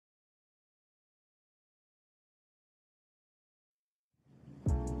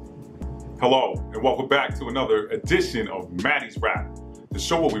Hello, and welcome back to another edition of Maddie's Rap, the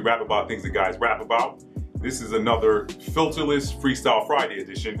show where we rap about things that guys rap about. This is another filterless Freestyle Friday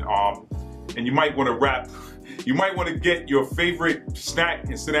edition, and you might want to rap. You might want to get your favorite snack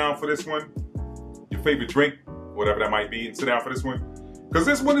and sit down for this one, your favorite drink, whatever that might be, and sit down for this one, because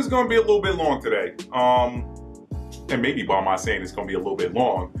this one is going to be a little bit long today. And maybe by my saying it's going to be a little bit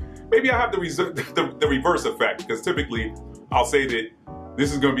long, maybe I have the reverse effect, because typically I'll say that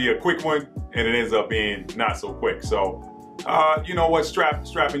this is going to be a quick one, and it ends up being not so quick. So, you know what? Strap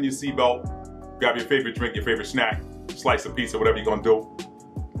in your seatbelt, grab your favorite drink, your favorite snack, slice of pizza, whatever you're going to do.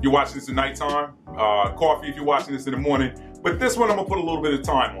 You're watching this at nighttime, coffee if you're watching this in the morning. But this one I'm going to put a little bit of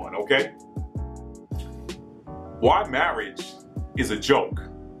time on, okay? Why marriage is a joke.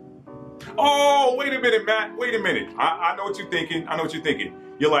 Oh, wait a minute, Matt. Wait a minute. I know what you're thinking. I know what you're thinking.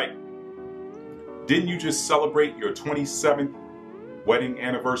 You're like, didn't you just celebrate your 27th wedding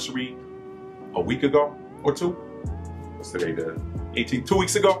anniversary a week ago or two? What's today, the 18th? 2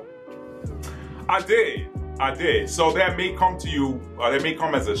 weeks ago? I did. So that may come to you, that may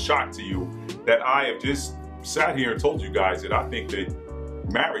come as a shock to you that I have just sat here and told you guys that I think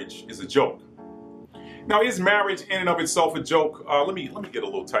that marriage is a joke. Now, is marriage in and of itself a joke? Let me get a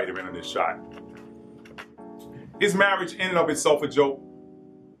little tighter in on this shot. Is marriage in and of itself a joke?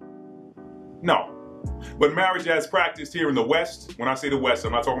 No. But marriage as practiced here in the West, when I say the West,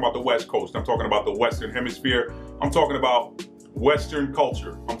 I'm not talking about the West Coast. I'm talking about the Western Hemisphere. I'm talking about Western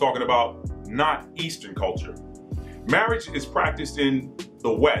culture. I'm talking about not Eastern culture. Marriage is practiced in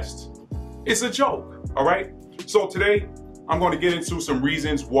the West. It's a joke, all right? So today, I'm going to get into some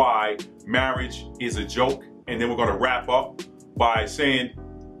reasons why marriage is a joke, and then we're going to wrap up by saying,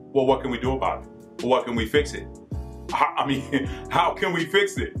 well, what can we do about it? What can we fix it? How can we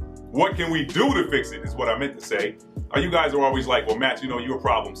fix it? What can we do to fix it is what I meant to say. You guys are always like, well, Matt, you know, you're a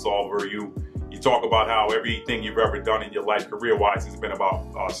problem solver. You talk about how everything you've ever done in your life career-wise has been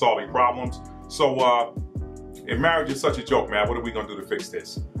about solving problems. So if marriage is such a joke, Matt, what are we going to do to fix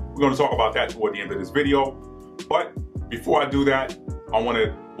this? We're going to talk about that toward the end of this video. But before I do that, I want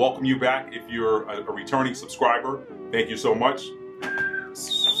to welcome you back. If you're a returning subscriber, thank you so much.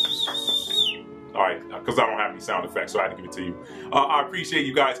 All right, because I don't have any sound effects, so I had to give it to you. I appreciate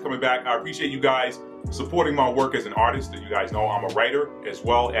you guys coming back. I appreciate you guys supporting my work as an artist. That you guys know I'm a writer as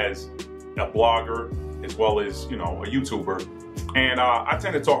well as a blogger, as well as, you know, a YouTuber. And I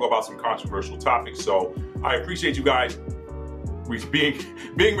tend to talk about some controversial topics. So I appreciate you guys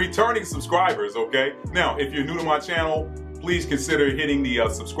being returning subscribers, okay? Now, if you're new to my channel, please consider hitting the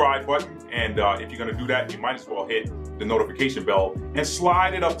subscribe button. And if you're gonna do that, you might as well hit the notification bell and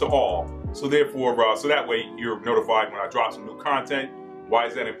slide it up to all. So therefore, so that way you're notified when I drop some new content. Why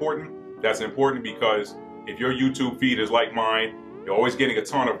is that important? That's important because if your YouTube feed is like mine, you're always getting a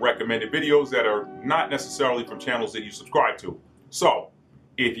ton of recommended videos that are not necessarily from channels that you subscribe to. So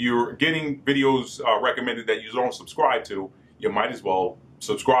if you're getting videos recommended that you don't subscribe to, you might as well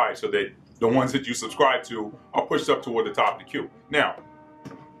subscribe so that the ones that you subscribe to are pushed up toward the top of the queue. Now,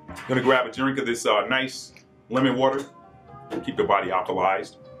 I'm gonna grab a drink of this nice lemon water, keep the body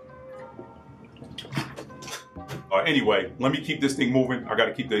alkalized. Anyway, let me keep this thing moving. I got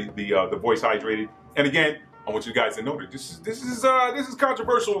to keep the voice hydrated. And again, I want you guys to know that this is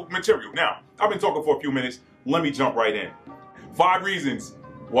controversial material. Now, I've been talking for a few minutes. Let me jump right in. 5 reasons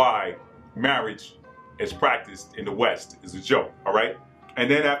why marriage as practiced in the West is a joke. All right, and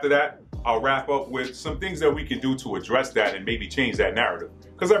then after that, I'll wrap up with some things that we can do to address that and maybe change that narrative,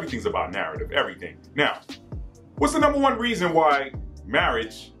 because everything's about narrative. Everything. Now, what's the #1 reason why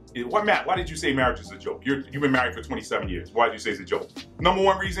marriage? Matt, why did you say marriage is a joke? You've been married for 27 years. Why did you say it's a joke?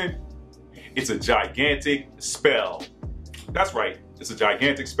 #1 reason, it's a gigantic spell. That's right, it's a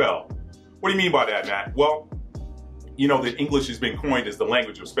gigantic spell. What do you mean by that, Matt? Well, you know that English has been coined as the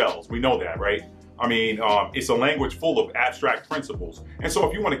language of spells. We know that, right? I mean, it's a language full of abstract principles. And so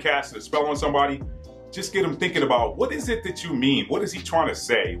if you want to cast a spell on somebody, just get them thinking about, what is it that you mean? What is he trying to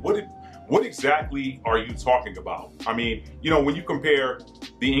say? What exactly are you talking about? I mean, you know, when you compare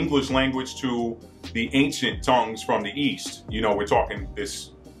the English language to the ancient tongues from the East, you know, we're talking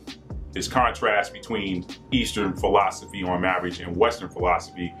this contrast between Eastern philosophy on marriage and Western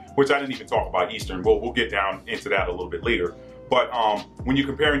philosophy, which I didn't even talk about Eastern. We'll get down into that a little bit later. But when you're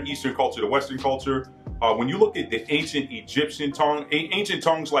comparing Eastern culture to Western culture, when you look at the ancient Egyptian tongue, ancient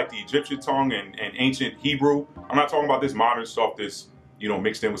tongues like the Egyptian tongue and ancient Hebrew, I'm not talking about this modern stuff that's, you know,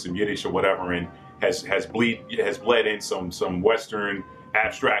 mixed in with some Yiddish or whatever, and has bled in some Western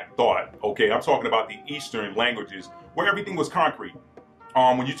abstract thought. Okay, I'm talking about the Eastern languages where everything was concrete.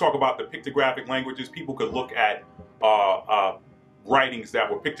 When you talk about the pictographic languages, people could look at writings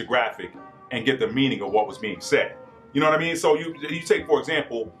that were pictographic and get the meaning of what was being said. You know what I mean? So you take, for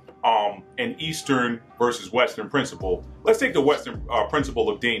example, an Eastern versus Western principle. Let's take the Western principle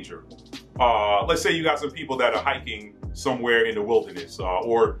of danger. Let's say you got some people that are hiking somewhere in the wilderness,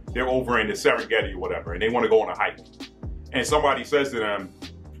 or they're over in the Serengeti or whatever, and they want to go on a hike. And somebody says to them,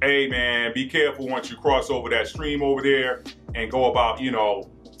 hey man, be careful once you cross over that stream over there and go about,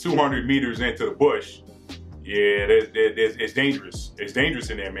 200 meters into the bush. Yeah, it's dangerous. It's dangerous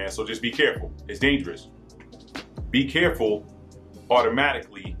in there, man. So just be careful. It's dangerous. Be careful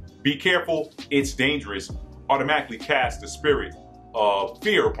automatically. Be careful, it's dangerous. Automatically cast the spirit of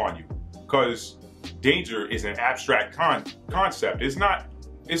fear upon you. Because danger is an abstract concept. It's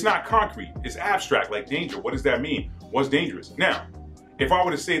not concrete. It's abstract, like danger. What does that mean? What's dangerous? Now, if I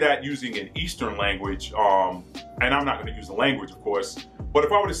were to say that using an Eastern language, and I'm not going to use the language, of course, but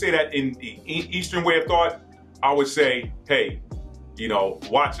if I were to say that in the Eastern way of thought, I would say, hey,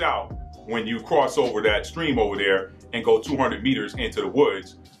 watch out when you cross over that stream over there and go 200 meters into the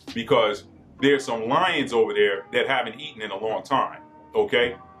woods, because there's some lions over there that haven't eaten in a long time,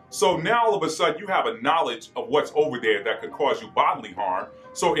 okay? So now all of a sudden you have a knowledge of what's over there that could cause you bodily harm.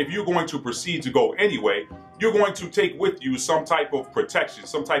 So if you're going to proceed to go anyway, you're going to take with you some type of protection,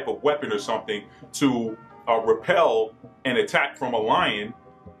 some type of weapon or something to repel an attack from a lion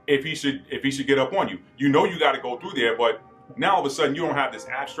if he should get up on you. You got to go through there, but now all of a sudden you don't have this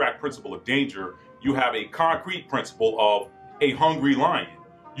abstract principle of danger. You have a concrete principle of a hungry lion.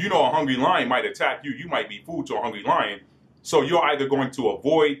 A hungry lion might attack you. You might be food to a hungry lion. So you're either going to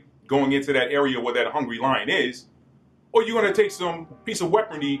avoid going into that area where that hungry lion is, or you're going to take some piece of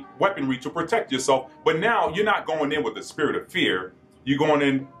weaponry to protect yourself. But now you're not going in with the spirit of fear. You're going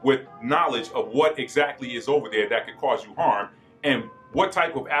in with knowledge of what exactly is over there that could cause you harm, and what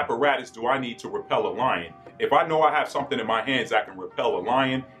type of apparatus do I need to repel a lion. If I know I have something in my hands that can repel a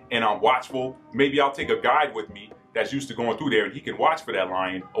lion and I'm watchful, maybe I'll take a guide with me that's used to going through there and he can watch for that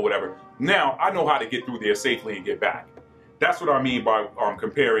lion or whatever. Now I know how to get through there safely and get back. That's what I mean by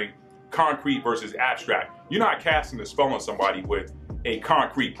comparing concrete versus abstract. You're not casting a spell on somebody with a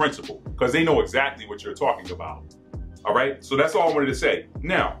concrete principle, because they know exactly what you're talking about. All right, so that's all I wanted to say.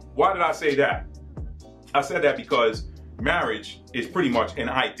 Now, why did I say that? I said that because marriage is pretty much an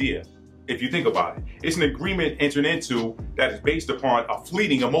idea. If you think about it, it's an agreement entered into that is based upon a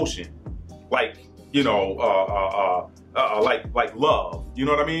fleeting emotion, like like love. You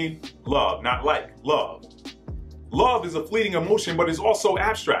know what I mean? Love, not like love. Love is a fleeting emotion, but it's also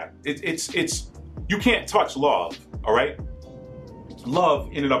abstract. It's you can't touch love. All right. Love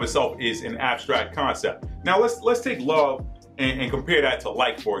in and of itself is an abstract concept. Now let's take love and compare that to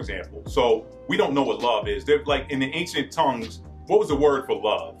like, for example. So we don't know what love is. They're like in the ancient tongues. What was the word for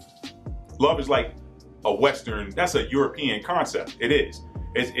love? Love is like a Western. That's a European concept. It is.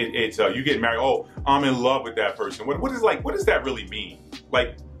 It's you get married. Oh, I'm in love with that person. What does that really mean?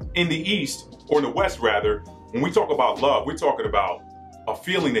 Like in the East, or in the West rather, when we talk about love, we're talking about a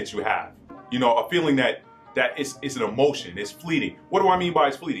feeling that you have. A feeling that it's an emotion. It's fleeting. What do I mean by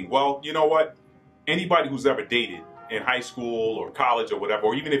it's fleeting? Well, you know what? Anybody who's ever dated in high school or college or whatever,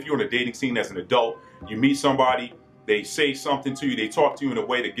 or even if you're in a dating scene as an adult, you meet somebody, they say something to you, they talk to you in a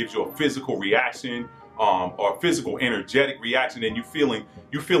way that gives you a physical reaction, or a physical energetic reaction, and you feeling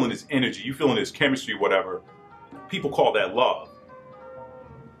this energy, you feeling this chemistry, whatever. People call that love.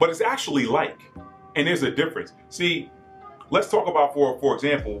 But it's actually like, and there's a difference. See, let's talk about, for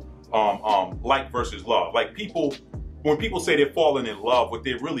example, like versus love. Like when people say they're falling in love, what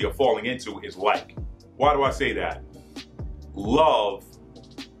they really are falling into is like. Why do I say that? Love,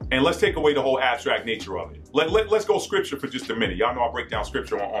 and let's take away the whole abstract nature of it. Let's go scripture for just a minute. Y'all know I break down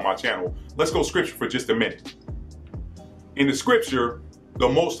scripture on my channel. Let's go scripture for just a minute. In the scripture, the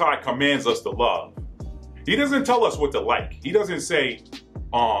Most High commands us to love. He doesn't tell us what to like. He doesn't say,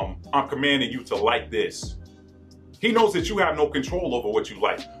 I'm commanding you to like this. He knows that you have no control over what you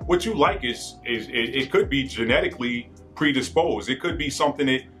like. What you like is it could be genetically predisposed. It could be something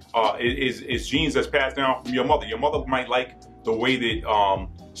that is genes that's passed down from your mother. Your mother might like the way that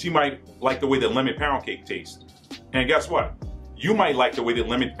she might like the way that lemon pound cake tastes. And guess what? You might like the way that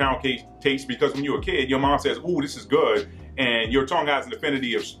lemon pound cake tastes because when you're a kid, your mom says, "Ooh, this is good," and your tongue has an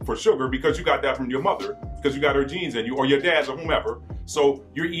affinity for sugar because you got that from your mother, because you got her genes in you, or your dad's, or whomever. So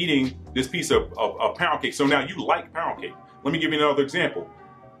you're eating this piece of pound cake. So now you like pound cake. Let me give you another example.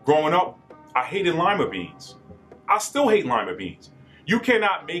 Growing up, I hated lima beans. I still hate lima beans. You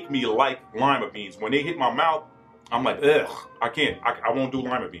cannot make me like lima beans. When they hit my mouth, I'm like, ugh, I can't. I won't do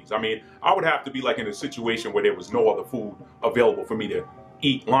lima beans. I mean, I would have to be like in a situation where there was no other food available for me to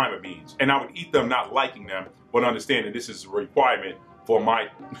eat lima beans. And I would eat them not liking them, but understanding this is a requirement for my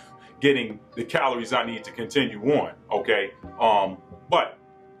getting the calories I need to continue on, okay? But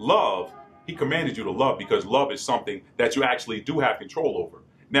love, he commanded you to love because love is something that you actually do have control over.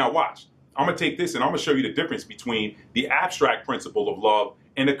 Now watch, I'm gonna take this and I'm gonna show you the difference between the abstract principle of love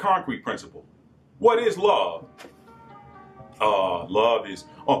and the concrete principle. What is love? Love is,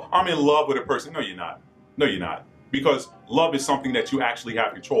 oh, I'm in love with a person. No, you're not. No, you're not. Because love is something that you actually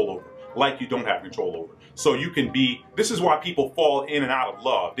have control over, like you don't have control over. So you can be, this is why people fall in and out of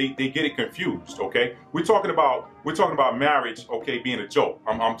love. They get it confused, okay? We're talking about marriage, okay, being a joke.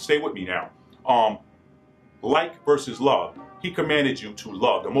 Stay with me now. Like versus love. He commanded you to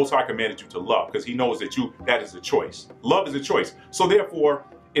love. The Most High commanded you to love because he knows that that is a choice. Love is a choice. So therefore,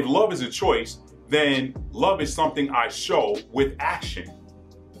 if love is a choice, then love is something I show with action.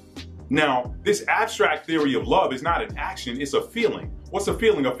 Now, this abstract theory of love is not an action, it's a feeling. What's a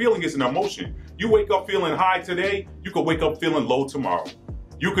feeling? A feeling is an emotion. You wake up feeling high today, you could wake up feeling low tomorrow.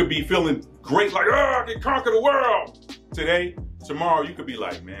 You could be feeling great, like, I can conquer the world today. Tomorrow, you could be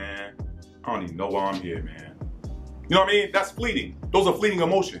like, man, I don't even know why I'm here, man. You know what I mean? That's fleeting. Those are fleeting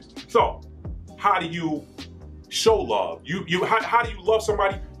emotions. So, how do you show love? How do you love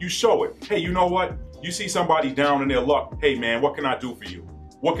somebody? You show it. Hey, you know what? You see somebody down in their luck. Hey, man, what can I do for you?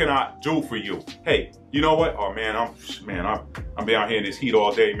 What can I do for you? Hey, you know what? Oh man, I'm been out here in this heat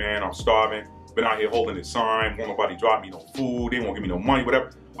all day, man. I'm starving. Been out here holding this sign. Won't nobody drop me no food. They won't give me no money,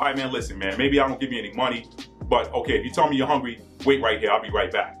 whatever. All right, man, listen, man. Maybe I don't give you any money, but okay, if you tell me you're hungry, wait right here. I'll be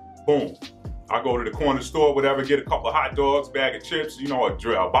right back. Boom. I go to the corner store, whatever, get a couple of hot dogs, bag of chips, you know,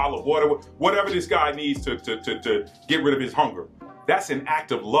 a bottle of water, whatever this guy needs to get rid of his hunger. That's an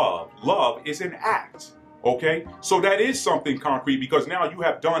act of love. Love is an act. Okay, so that is something concrete because now you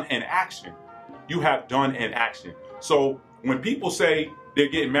have done an action. You have done an action. So when people say they're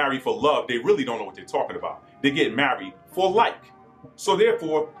getting married for love, they really don't know what they're talking about. They're getting married for like. So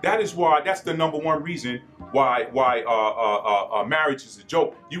therefore, that's the number one reason why marriage is a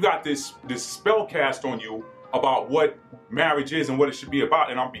joke. You got this spell cast on you about what marriage is and what it should be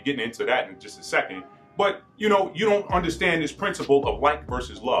about, and I'll be getting into that in just a second. But you know, you don't understand this principle of like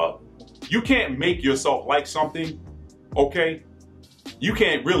versus love. You can't make yourself like something, okay? You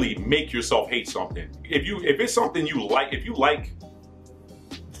can't really make yourself hate something. If it's something you like, if you like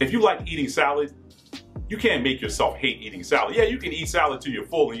eating salad, you can't make yourself hate eating salad. Yeah, you can eat salad till you're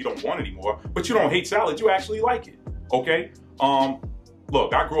full and you don't want it anymore, but you don't hate salad, you actually like it, okay?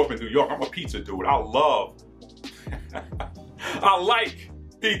 Look, I grew up in New York. I'm a pizza dude. I like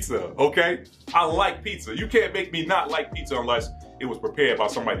pizza, okay? I like pizza. You can't make me not like pizza unless it was prepared by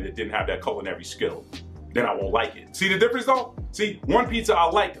somebody that didn't have that culinary skill. Then I won't like it. See the difference though? See, one pizza I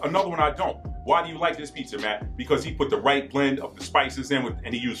like, another one I don't. Why do you like this pizza, Matt? Because he put the right blend of the spices in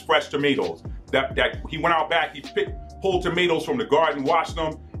and he used fresh tomatoes. He went out back, he pulled tomatoes from the garden, washed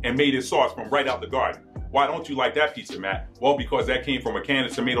them, and made his sauce from right out the garden. Why don't you like that pizza, Matt? Well, because that came from a can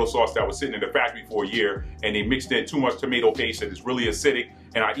of tomato sauce that was sitting in the factory for a year, and they mixed in too much tomato paste and it's really acidic,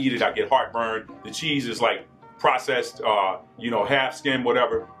 and I eat it, I get heartburn. The cheese is like processed, half skim,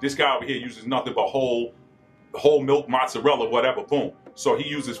 whatever. This guy over here uses nothing but whole milk mozzarella, whatever, boom. So he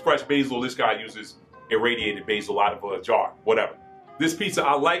uses fresh basil, this guy uses irradiated basil out of a jar, whatever. This pizza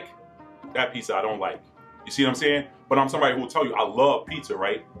I like, that pizza I don't like. You see what I'm saying? But I'm somebody who will tell you I love pizza,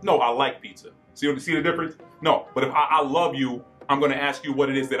 right? No, I like pizza. See the difference? No, but if I love you, I'm gonna ask you what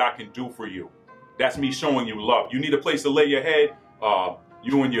it is that I can do for you. That's me showing you love. You need a place to lay your head.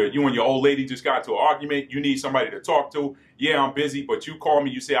 You and your old lady just got into an argument. You need somebody to talk to. Yeah, I'm busy, but you call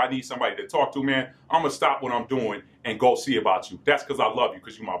me, you say I need somebody to talk to, man. I'm gonna stop what I'm doing and go see about you. That's because I love you,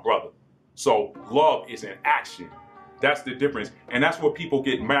 because you're my brother. So love is an action. That's the difference. And that's where people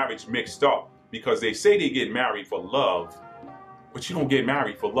get marriage mixed up, because they say they get married for love, but you don't get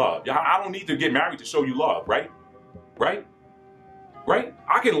married for love. I don't need to get married to show you love, right? Right? Right?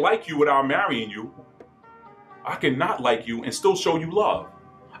 I can like you without marrying you. I can not like you and still show you love.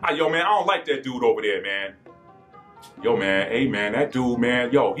 Yo, man, I don't like that dude over there, man. Yo, man, hey, man, that dude,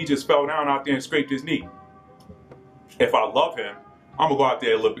 man, yo, he just fell down out there and scraped his knee. If I love him, I'm gonna go out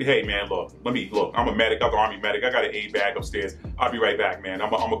there and look, hey, man, look, I'm a medic, I'm an Army medic, I got an aid bag upstairs. I'll be right back, man.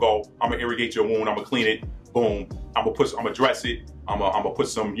 I'm gonna irrigate your wound, I'm gonna clean it, boom. I'm gonna dress it, I'm gonna put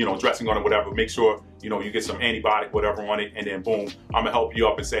some, dressing on it, whatever, make sure, you get some antibiotic, whatever on it, and then boom, I'm gonna help you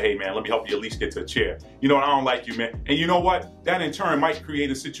up and say, hey, man, let me help you at least get to a chair. I don't like you, man. And you know what? That in turn might create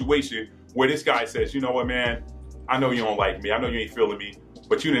a situation where this guy says, you know what, man, I know you don't like me, I know you ain't feeling me,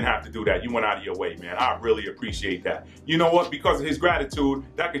 but you didn't have to do that. You went out of your way, man. I really appreciate that. You know what? Because of his gratitude,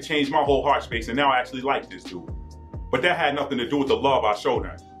 that could change my whole heart space, and now I actually like this dude. But that had nothing to do with the love I showed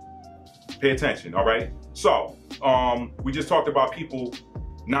her. Pay attention, all right? So, we just talked about people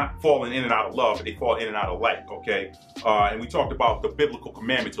not falling in and out of love, but they fall in and out of light, okay? And we talked about the biblical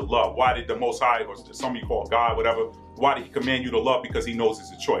commandment to love. Why did the Most High, or some of you call God, whatever, why did he command you to love? Because he knows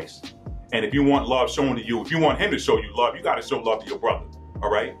it's a choice. And if you want love shown to you, if you want him to show you love, you got to show love to your brother,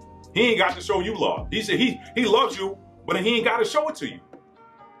 all right? He ain't got to show you love. He said he loves you, but he ain't got to show it to you.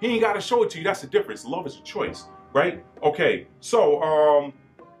 He ain't got to show it to you. That's the difference. Love is a choice, right? Okay, so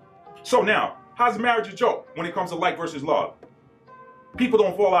now, how's marriage a joke when it comes to like versus love? People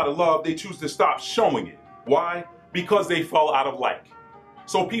don't fall out of love. They choose to stop showing it. Why? Because they fall out of like.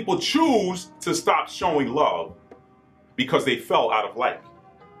 So people choose to stop showing love because they fell out of like.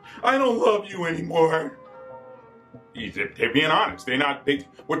 I don't love you anymore. They're being honest.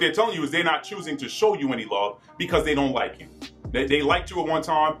 What they're telling you is they're not choosing to show you any love because they don't like you. They liked you at one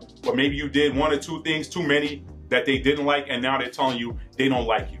time, but maybe you did one or two things too many that they didn't like, and now they're telling you they don't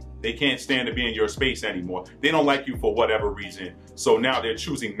like you. They can't stand to be in your space anymore. They don't like you for whatever reason. So now they're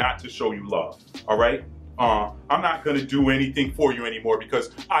choosing not to show you love. All right? I'm not going to do anything for you anymore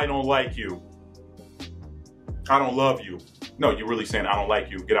because I don't like you. I don't love you. No, you're really saying I don't like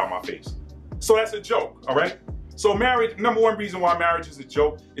you. Get out of my face. So that's a joke. All right? So marriage, number one reason why marriage is a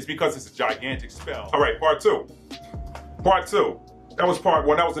joke is because it's a gigantic spell. All right, part two. Part two. That was part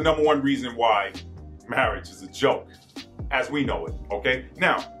one. That was the number one reason why marriage is a joke, as we know it. Okay?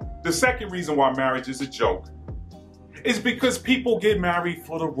 Now, the second reason why marriage is a joke is because people get married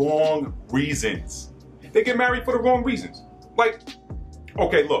for the wrong reasons. They get married for the wrong reasons. Like,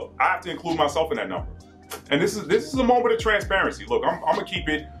 okay, look, I have to include myself in that number. And this is a moment of transparency. Look, I'm gonna keep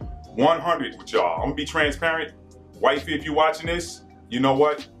it 100 with y'all. I'm gonna be transparent. Wifey, if you're watching this, you know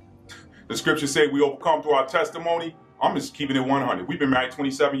what? The scriptures say we overcome through our testimony. I'm just keeping it 100. We've been married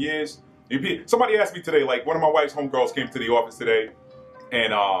 27 years. Somebody asked me today, like one of my wife's homegirls came to the office today,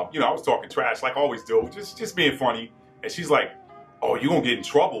 and I was talking trash like I always do, just being funny. And she's like, "Oh, you gonna get in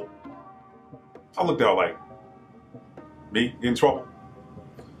trouble?" I looked at her like, "Me get in trouble?"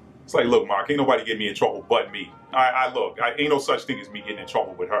 It's like, look, Mark, ain't nobody get me in trouble but me. Ain't no such thing as me getting in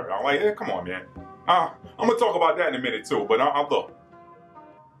trouble with her. I'm like, come on, man. I'm gonna talk about that in a minute too. But look,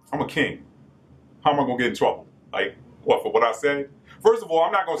 I'm a king. How am I gonna get in trouble? Like, what, for what I said? First of all,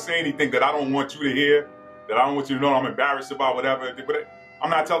 I'm not gonna say anything that I don't want you to hear, that I don't want you to know I'm embarrassed about, whatever. But I'm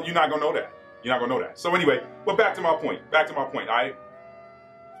not telling you, you're not gonna know that. You're not gonna know that. So anyway, but back to my point. I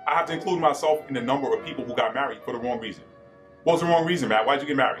have to include myself in the number of people who got married for the wrong reason. What was the wrong reason, Matt? Why'd you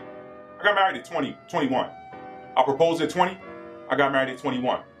get married? I got married at 21. I proposed at 20. I got married at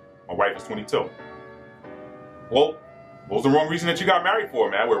 21. My wife is 22. Well, what was the wrong reason that you got married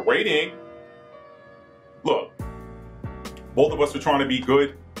for, man? We're waiting. Look, both of us were trying to be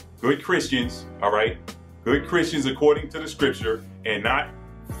good Christians, all right? Good Christians according to the scripture and not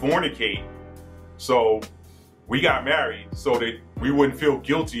fornicate. So we got married so that we wouldn't feel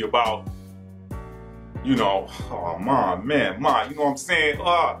guilty about, oh, mom, you know what I'm saying?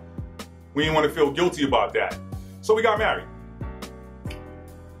 We didn't want to feel guilty about that. So we got married.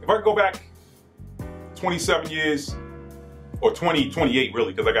 If I could go back 27 years, or 28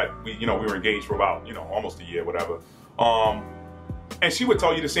 really, because we were engaged for about, almost a year, whatever. And she would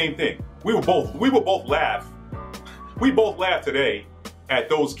tell you the same thing. We would both laugh. We both laugh today at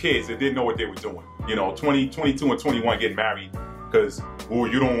those kids that didn't know what they were doing. 20, 22, and 21 getting married because,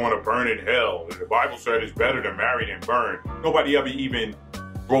 you don't want to burn in hell. The Bible said it's better to marry than burn. Nobody ever even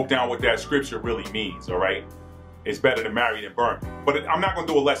broke down what that scripture really means, all right? It's better to marry than burn. But I'm not going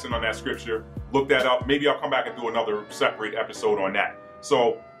to do a lesson on that scripture. Look that up. Maybe I'll come back and do another separate episode on that.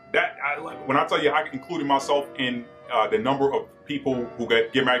 So when I tell you I included myself in the number of people who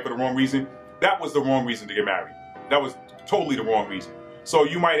get married for the wrong reason, that was the wrong reason to get married. That was totally the wrong reason. So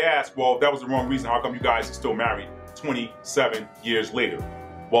you might ask, well, if that was the wrong reason, how come you guys are still married 27 years later?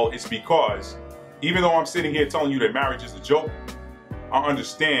 Well, it's because even though I'm sitting here telling you that marriage is a joke, I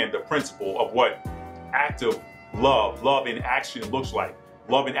understand the principle of what active love in action looks like.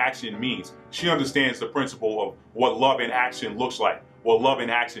 Love in action means. She understands the principle of what love in action looks like, what love in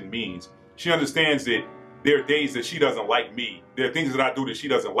action means. She understands that there are days that she doesn't like me. There are things that I do that she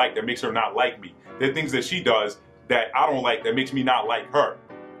doesn't like that makes her not like me. There are things that she does that I don't like that makes me not like her.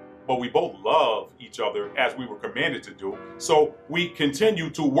 But we both love each other as we were commanded to do. So we continue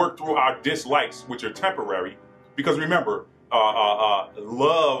to work through our dislikes, which are temporary. Because remember,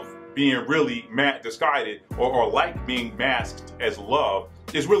 love being really disguised or like being masked as love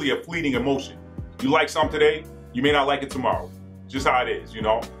is really a fleeting emotion. You like something today, you may not like it tomorrow. Just how it is,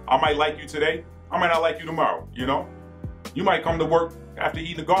 I might like you today, I might not like you tomorrow, You might come to work after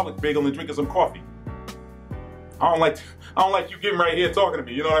eating a garlic bagel and drinking some coffee. I don't like you getting right here talking to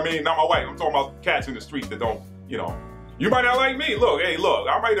me. You know what I mean? Not my wife. I'm talking about cats in the street that don't, you know. You might not like me. Look, hey, look.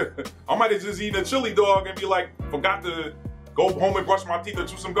 I might have just eaten a chili dog and be like, forgot to go home and brush my teeth or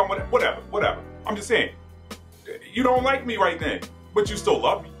chew some gum. Whatever. I'm just saying, you don't like me right then, but you still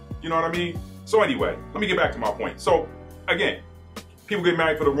love me. You know what I mean? So anyway, let me get back to my point. So again, people get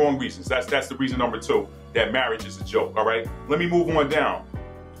married for the wrong reasons. That's the reason number 2, that marriage is a joke. All right. Let me move on down.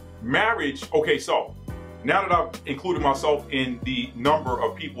 Marriage. Okay, so now that I've included myself in the number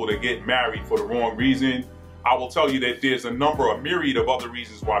of people that get married for the wrong reason, I will tell you that there's a myriad of other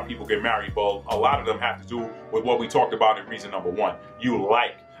reasons why people get married, but a lot of them have to do with what we talked about in reason number 1. You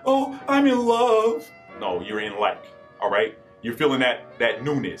like, oh, I'm in love. No, you're in like, all right? You're feeling that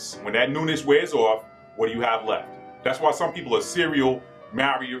newness. When that newness wears off, what do you have left? That's why some people are serial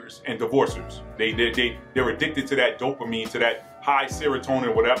marriers and divorcers. They're addicted to that dopamine, to that high serotonin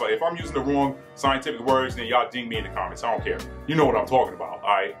or whatever. If I'm using the wrong scientific words, then y'all ding me in the comments. I don't care. You know what I'm talking about, all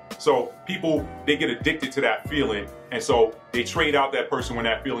right? So people, they get addicted to that feeling, and so they trade out that person when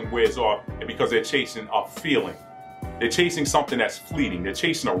that feeling wears off, and because they're chasing a feeling. They're chasing something that's fleeting. They're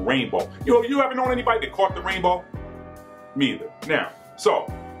chasing a rainbow. You ever known anybody that caught the rainbow? Me either. Now,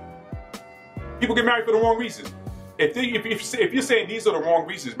 so people get married for the wrong reasons. If you're saying these are the wrong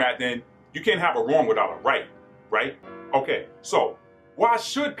reasons, Matt, then you can't have a wrong without a right, right? Okay, so why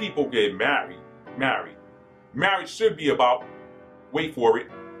should people get married? Marriage should be about, wait for it,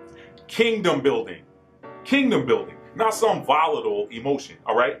 kingdom building. Kingdom building, not some volatile emotion,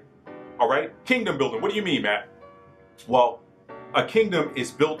 all right? All right? Kingdom building. What do you mean, Matt? Well, a kingdom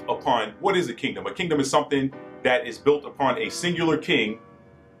is built upon, what is a kingdom? A kingdom is something that is built upon a singular king.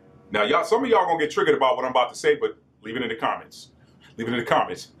 Now, some of y'all gonna get triggered about what I'm about to say, but leave it in the comments. Leave it in the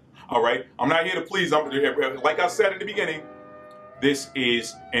comments. All right? I'm not here to please. Like I said in the beginning, this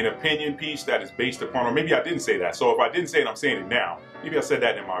is an opinion piece that is based upon, or maybe I didn't say that. So if I didn't say it, I'm saying it now. Maybe I said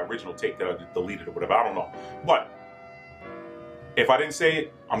that in my original take that I deleted or whatever. I don't know. But if I didn't say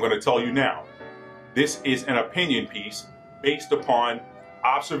it, I'm going to tell you now. This is an opinion piece based upon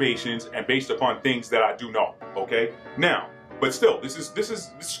observations and based upon things that I do know. Okay? Now, but still, this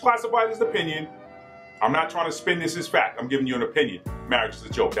is classified as opinion. I'm not trying to spin this as fact. I'm giving you an opinion. Marriage is a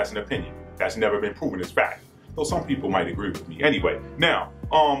joke. That's an opinion. That's never been proven as fact. Though some people might agree with me. Anyway, now,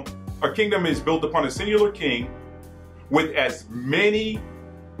 a kingdom is built upon a singular king with as many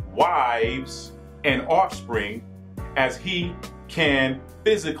wives and offspring as he can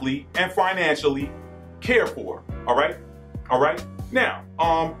physically and financially care for. All right? All right? Now,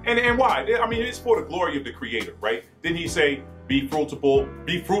 and why? I mean, it's for the glory of the Creator, right? Didn't he say, be fruitful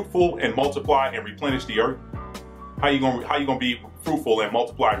and multiply and replenish the earth? How you gonna be fruitful and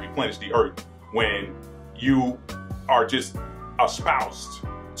multiply and replenish the earth when you are just espoused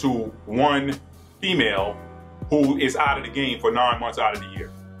to one female who is out of the game for 9 months out of the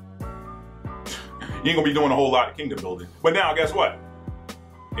year? You ain't gonna be doing a whole lot of kingdom building. But now, guess what?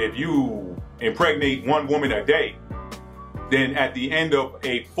 If you impregnate one woman a day, then at the end of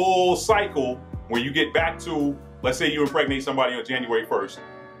a full cycle, where you get back to, let's say you impregnate somebody on January 1st,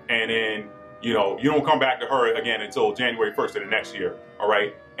 and then, you don't come back to her again until January 1st of the next year, all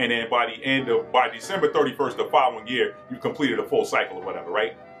right? And then by December 31st the following year, you've completed a full cycle or whatever,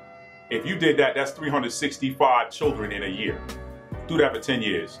 right? If you did that, that's 365 children in a year. Do that for 10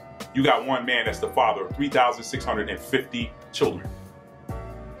 years. You got one man that's the father of 3,650 children.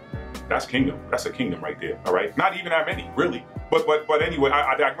 That's kingdom. That's a kingdom right there, all right? Not even that many, really. But anyway,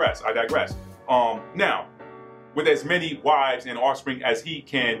 I digress. Now, with as many wives and offspring as he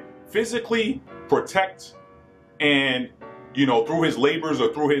can physically protect, and through his labors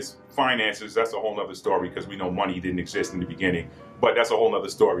or through his finances, that's a whole nother story, because we know money didn't exist in the beginning, but that's a whole nother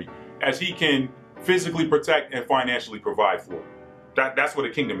story. As he can physically protect and financially provide for. That's what a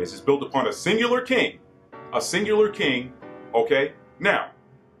kingdom is. It's built upon a singular king, okay? Now,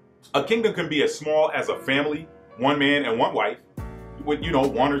 a kingdom can be as small as a family, one man and one wife, with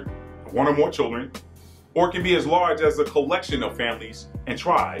one or more children, or it can be as large as a collection of families and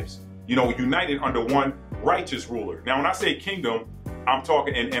tribes, united under one righteous ruler. Now, when I say kingdom, I'm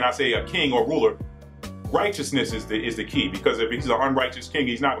talking, and I say a king or ruler, righteousness is the key, because if he's an unrighteous king,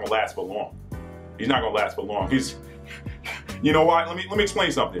 he's not going to last for long. He's not going to last for long. You know why? Let me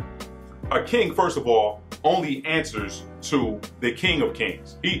explain something. A king, first of all, only answers to the King of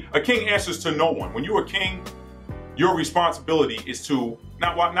Kings. A king answers to no one. When you're a king, your responsibility is to,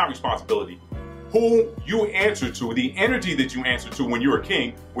 not responsibility, who you answer to, the energy that you answer to when you're a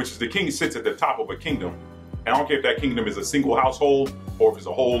king, which is the king sits at the top of a kingdom. And I don't care if that kingdom is a single household or if it's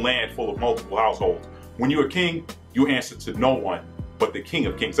a whole land full of multiple households. When you're a king, you answer to no one but the King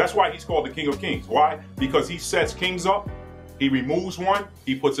of Kings. That's why he's called the King of Kings. Why? Because he sets kings up, he removes one,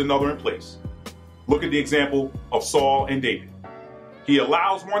 he puts another in place. Look at the example of Saul and David. He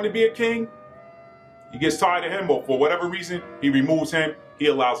allows one to be a king, he gets tired of him, or for whatever reason, he removes him, he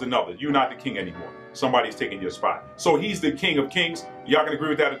allows another. You're not the king anymore. Somebody's taking your spot. So he's the King of Kings. Y'all can agree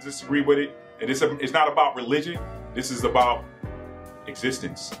with that or disagree with it. And it's not about religion. This is about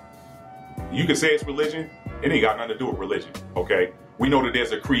existence. You can say it's religion. It ain't got nothing to do with religion, okay? We know that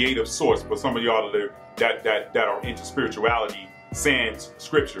there's a creative source, but some of y'all that are into spirituality, sans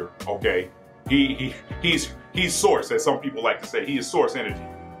scripture, okay? He's source, as some people like to say. He is source energy.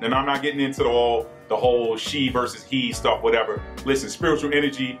 And I'm not getting into the whole she versus he stuff, whatever. Listen, spiritual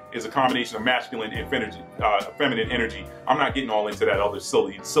energy is a combination of masculine and feminine energy. I'm not getting all into that other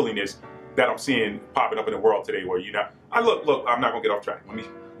silliness that I'm seeing popping up in the world today, where you know, look, I'm not gonna get off track.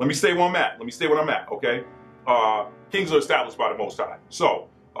 Let me stay where I'm at. Let me stay where I'm at, okay? Kings are established by the Most High. So,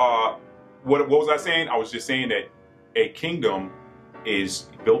 what was I saying? I was just saying that a kingdom is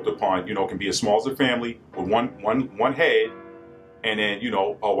built upon, you know, can be as small as a family with one head, and then, you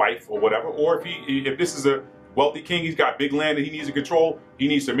know, a wife or whatever. Or if this is a wealthy king, he's got big land that he needs to control, he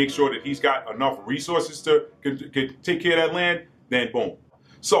needs to make sure that he's got enough resources to take care of that land, then boom.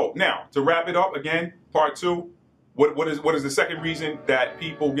 So now, to wrap it up again, part two, what is the second reason that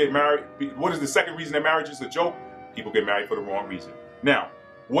people get married? What is the second reason that marriage is a joke? People get married for the wrong reason. Now,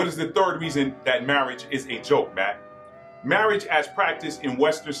 what is the third reason that marriage is a joke, Matt? Marriage as practiced in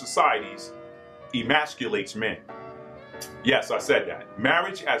Western societies emasculates men. Yes, I said that.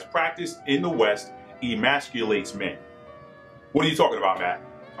 Marriage as practiced in the West emasculates men. What are you talking about, Matt?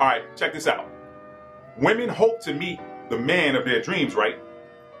 All right, check this out. Women hope to meet the man of their dreams, right?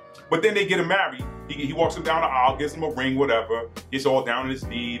 But then they get him married. He walks them down the aisle, gives them a ring, whatever. It's all down on his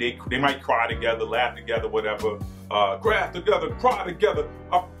knee. They might cry together, laugh together, whatever. Cry together, cry together.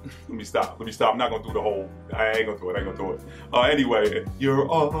 Let me stop. I'm not going to do the whole, I ain't going to do it. Anyway, you're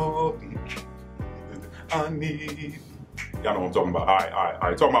all I need. Y'all know what I'm talking about. All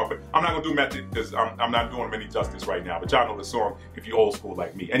right. Talking about, I'm not going to do method because I'm not doing him any justice right now. But y'all know the song if you're old school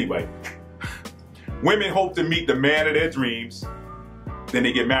like me. Anyway, women hope to meet the man of their dreams. Then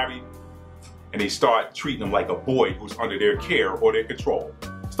they get married and they start treating him like a boy who's under their care or their control.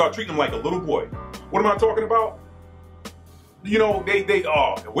 Start treating him like a little boy. What am I talking about? You know,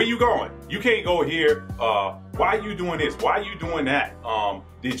 where you going? You can't go here. Why are you doing this? Why are you doing that?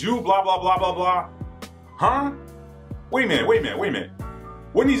 Did you blah, blah, blah, blah, blah? Huh? Wait a minute.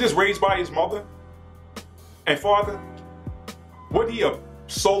 Wasn't he just raised by his mother and father? Wasn't he a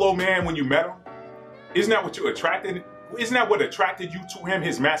solo man when you met him? Isn't that what you attracted? Isn't that what attracted you to him,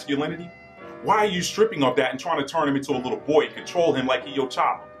 his masculinity? Why are you stripping of that and trying to turn him into a little boy and control him like he your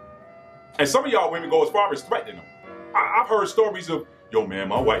child? And some of y'all women go as far as threatening him. I've heard stories of, yo man,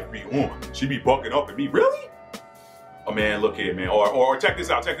 my wife be on. She be bucking up at me. Really? Oh man, look here, man. Or check this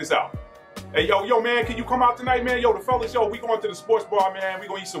out. Hey, yo, man, can you come out tonight, man? Yo, the fellas, we going to the sports bar, man. We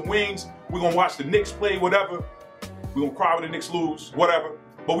gonna eat some wings. We gonna watch the Knicks play, whatever. We gonna cry when the Knicks lose, whatever.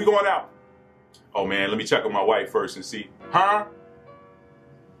 But we going out. Oh man, let me check on my wife first and see. Huh?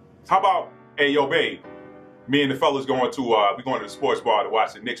 How about, hey, yo, babe, me and the fellas we going to the sports bar to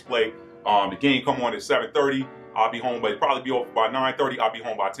watch the Knicks play. The game come on at 7:30. I'll be home, but it'll probably be over by 9:30. I'll be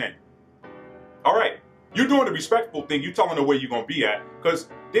home by 10. All right. You're doing the respectful thing. You're telling them where you're going to be at, because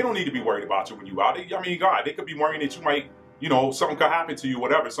they don't need to be worried about you when you're out. God, they could be worrying that you might, something could happen to you,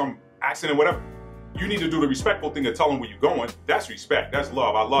 whatever, some accident, whatever. You need to do the respectful thing and tell them where you're going. That's respect. That's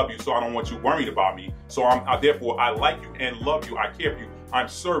love. I love you, so I don't want you worried about me. So therefore, I like you and love you. I care for you. I'm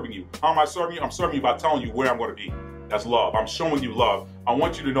serving you. How am I serving you? I'm serving you by telling you where I'm going to be. That's love. I'm showing you love. I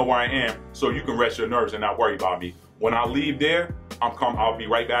want you to know where I am so you can rest your nerves and not worry about me. When I leave there, I'll be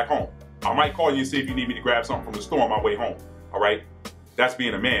right back home. I might call you and see if you need me to grab something from the store on my way home. All right? That's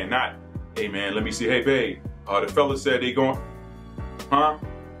being a man, not, hey man, let me see. Hey babe, the fellas said they going, huh?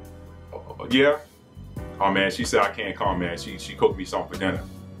 Yeah? Oh man, she said I can't come, man. She cooked me something for dinner.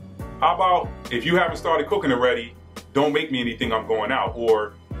 How about if you haven't started cooking already, don't make me anything, I'm going out.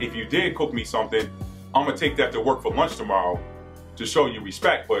 Or if you did cook me something, I'm gonna take that to work for lunch tomorrow to show you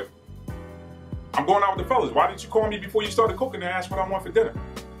respect, but I'm going out with the fellas. Why didn't you call me before you started cooking and ask what I want for dinner?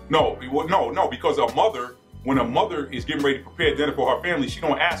 No, because when a mother is getting ready to prepare dinner for her family, she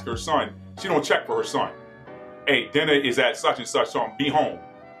don't ask her son, she don't check for her son. Hey, dinner is at such and such, so be home.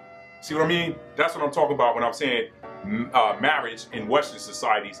 See what I mean? That's what I'm talking about when I'm saying marriage in Western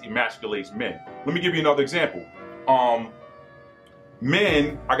societies emasculates men. Let me give you another example.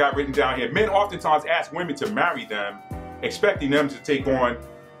 Men, I got written down here, men oftentimes ask women to marry them, expecting them to take on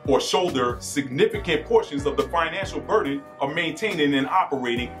or shoulder significant portions of the financial burden of maintaining and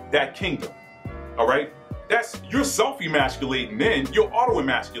operating that kingdom. All right? You're self-emasculating, then you're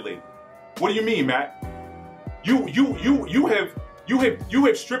auto-emasculating. What do you mean, Matt? You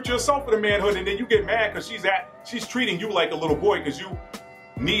have stripped yourself of the manhood, and then you get mad because she's treating you like a little boy because you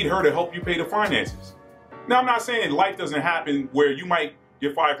need her to help you pay the finances. Now, I'm not saying life doesn't happen where you might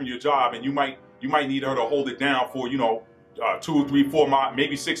get fired from your job and you might need her to hold it down for 2, 3, 4 months,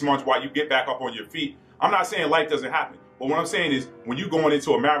 maybe 6 months while you get back up on your feet. I'm not saying life doesn't happen, but what I'm saying is when you're going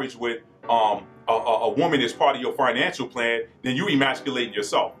into a marriage with a woman as part of your financial plan, then you emasculating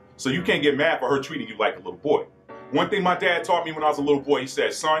yourself. So you can't get mad for her treating you like a little boy. One thing my dad taught me when I was a little boy, he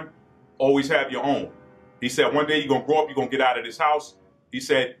said, son, always have your own. He said, one day you're going to grow up, you're going to get out of this house. He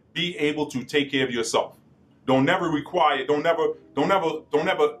said, be able to take care of yourself. Don't never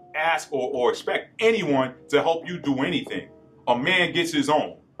ask or expect anyone to help you do anything. A man gets his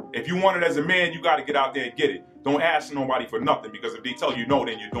own. If you want it as a man, you got to get out there and get it. Don't ask nobody for nothing, because if they tell you no,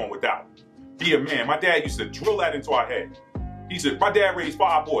 then you're doing without. Be a man. My dad used to drill that into our head. He said, my dad raised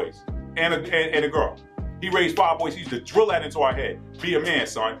 5 boys and a girl. He raised 5 boys. He used to drill that into our head. Be a man,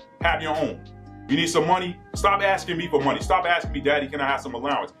 son. Have your own. You need some money? Stop asking me for money. Stop asking me, Daddy, can I have some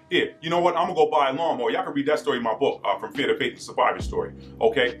allowance? Here, you know what? I'm going to go buy a lawnmower. Y'all can read that story in my book, From Fear to Faith, the Survivor Story.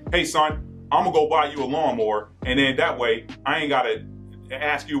 Okay? Hey, son, I'm going to go buy you a lawnmower, and then that way, I ain't got to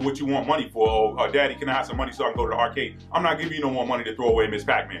ask you what you want money for. Or, Daddy, can I have some money so I can go to the arcade? I'm not giving you no more money to throw away Miss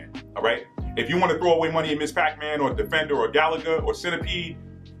Pac-Man. All right? If you want to throw away money in Miss Pac-Man or Defender or Galaga or Centipede,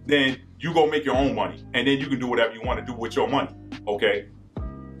 then you go make your own money, and then you can do whatever you want to do with your money. Okay?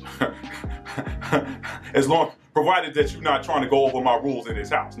 Provided that you're not trying to go over my rules in this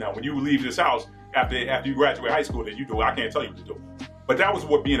house. Now, when you leave this house after you graduate high school, then you do what I can't tell you what to do. But that was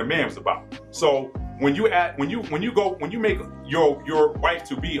what being a man was about. So when you make your wife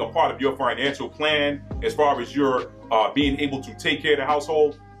to be a part of your financial plan, as far as your being able to take care of the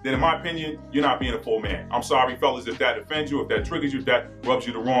household, then in my opinion, you're not being a full man. I'm sorry, fellas, if that offends you, if that triggers you, if that rubs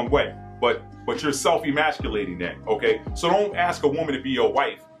you the wrong way. But you're self-emasculating that, okay? So don't ask a woman to be your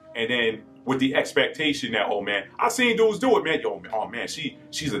wife and then with the expectation that, oh man, I've seen dudes do it, man. Yo, oh man,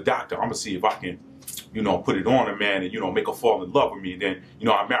 she's a doctor. I'm gonna see if I can, put it on her, man, and make her fall in love with me. And then,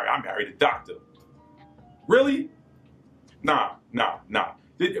 I married a doctor. Really? Nah.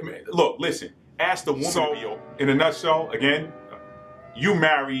 Look, listen. Ask the woman to be your, in a nutshell, again, you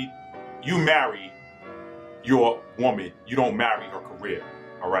marry your woman. You don't marry her career.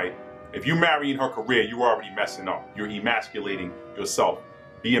 All right. If you marry in her career, you're already messing up. You're emasculating yourself.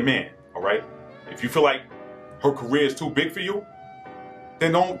 Be a man. All right. If you feel like her career is too big for you,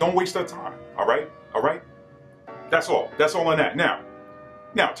 then don't waste her time. All right. All right. That's all. That's all on that. Now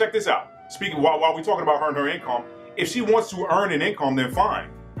check this out. Speaking while we're talking about her and her income, if she wants to earn an income, then fine.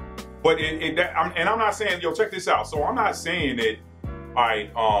 But I'm not saying, yo, check this out. So I'm not saying that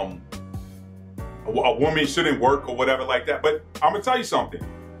a woman shouldn't work or whatever like that. But I'm gonna tell you something.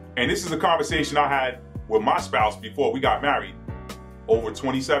 And this is a conversation I had with my spouse before we got married over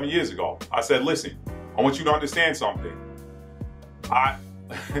 27 years ago. I said, listen, I want you to understand something.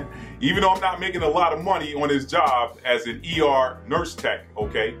 Even though I'm not making a lot of money on this job as an ER nurse tech,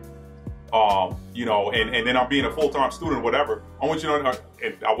 okay, and then I'm being a full-time student or whatever, I want you to know,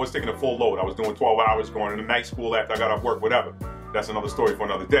 I was taking a full load. I was doing 12 hours, going to night school after I got off work, whatever. That's another story for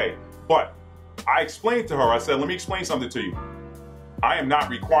another day. But I explained to her, I said, let me explain something to you. I am not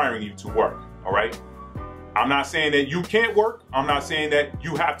requiring you to work, all right? I'm not saying that you can't work. I'm not saying that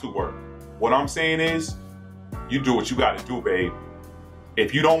you have to work. What I'm saying is, you do what you got to do, babe.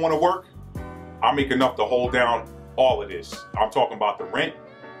 If you don't want to work, I'll make enough to hold down all of this. I'm talking about the rent.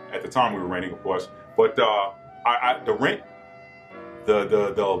 At the time we were renting, of course. But the rent,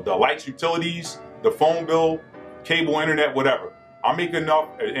 the lights, utilities, the phone bill, cable, internet, whatever. I'll make enough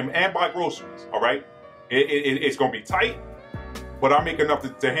and buy groceries, all right? It's going to be tight, but I'll make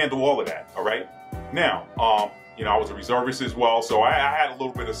enough to handle all of that, all right? Now, I was a reservist as well, so I had a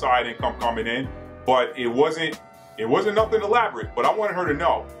little bit of side income coming in, but it wasn't nothing elaborate. But I wanted her to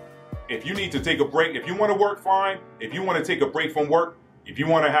know, if you need to take a break, if you want to work, fine. If you want to take a break from work, if you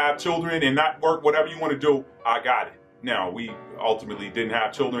want to have children and not work, whatever you want to do, I got it. Now, we ultimately didn't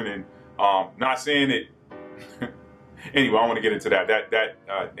have children, and not saying it. Anyway, I want to get into that.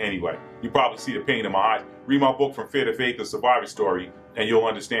 Anyway, you probably see the pain in my eyes. Read my book, From Fear to Faith, the Survivor Story, and you'll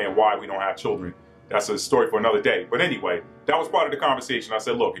understand why we don't have children. That's a story for another day. But anyway, that was part of the conversation. I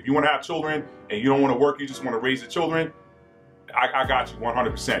said, look, if you want to have children and you don't want to work, you just want to raise the children, I got you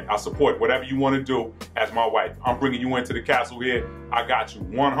 100%. I support whatever you want to do as my wife. I'm bringing you into the castle here. I got you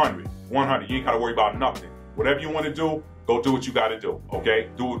 100. You ain't got to worry about nothing. Whatever you want to do, Go do what you got to do, okay?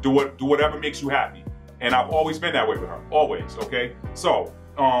 Do whatever makes you happy. And I've always been that way with her, always, okay? So,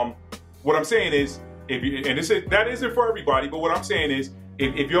 what I'm saying is, that isn't for everybody, but what I'm saying is,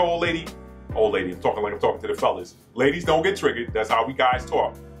 if your old lady, I'm talking like I'm talking to the fellas. Ladies, don't get triggered. That's how we guys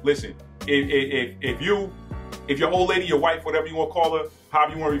talk. Listen, if your old lady, your wife, whatever you want to call her,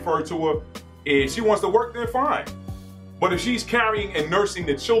 however you want to refer to her, if she wants to work, then fine. But if she's carrying and nursing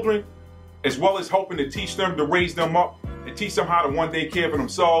the children, as well as helping to teach them, to raise them up, and teach them how to one day care for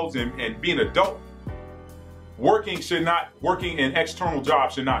themselves and be an adult, working an external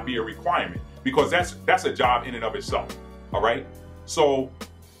job should not be a requirement, because that's a job in and of itself. All right. So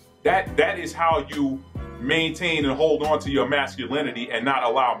that is how you maintain and hold on to your masculinity and not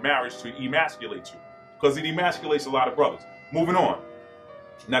allow marriage to emasculate you, because it emasculates a lot of brothers. Moving on.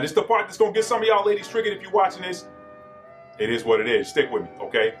 Now, this is the part that's gonna get some of y'all ladies triggered if you're watching this. It is what it is. Stick with me,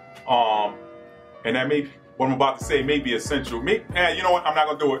 okay? And that may, what I'm about to say may be essential. You know what? I'm not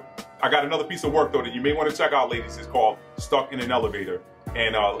gonna do it. I got another piece of work though that you may want to check out, ladies. It's called Stuck in an Elevator,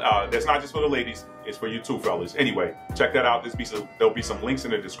 and that's not just for the ladies. It's for you too, fellas. Anyway, check that out. There'll be some links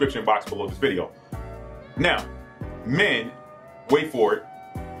in the description box below this video. Now, men, wait for it,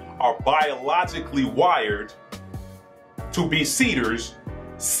 are biologically wired to be seeders,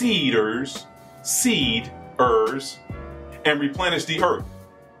 and replenish the earth.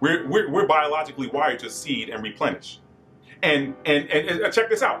 We're biologically wired to seed and replenish. And check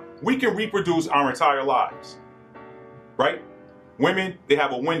this out. We can reproduce our entire lives, right? Women, they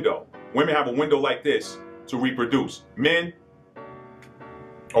have a window. Women have a window like this to reproduce. Men,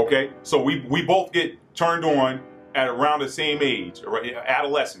 okay? So we both get turned on at around the same age,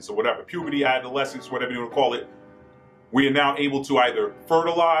 adolescence or whatever, puberty, adolescence, whatever you want to call it. We are now able to either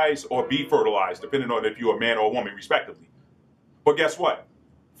fertilize or be fertilized, depending on if you're a man or a woman, respectively. But guess what?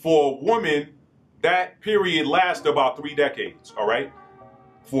 For a woman, that period lasts about 3 decades, all right?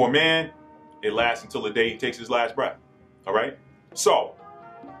 For a man, it lasts until the day he takes his last breath, all right? So,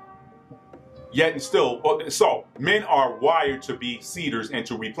 so men are wired to be seeders and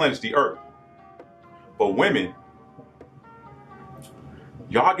to replenish the earth. But women,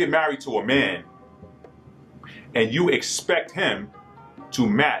 y'all get married to a man and you expect him to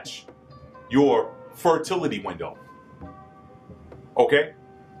match your fertility window. Okay?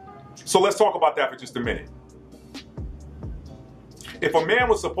 So let's talk about that for just a minute. If a man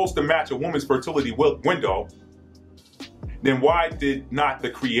was supposed to match a woman's fertility window, then why did not the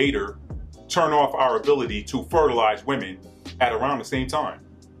Creator turn off our ability to fertilize women at around the same time?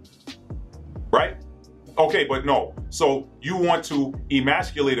 Right? Okay, but no. So you want to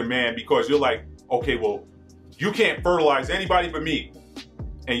emasculate a man because you're like, okay, well, you can't fertilize anybody but me,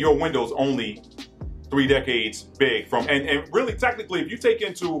 and your window's only 3 decades big from, and really technically, if you take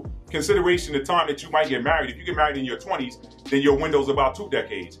into consideration the time that you might get married, if you get married in your 20s, then your window's about 2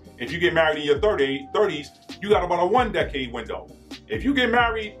 decades. If you get married in your 30s, you got about a 1 decade window. If you get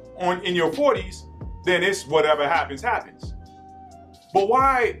married in your 40s, then it's whatever happens, happens. But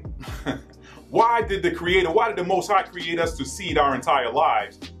why, why did the Most High create us to seed our entire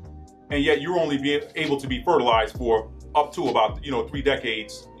lives, and yet you're only able to be fertilized for up to about 3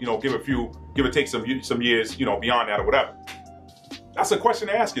 decades, give or take some years, beyond that or whatever? That's a question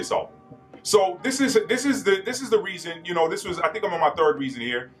to ask yourself. So this is the reason, I think I'm on my 3rd reason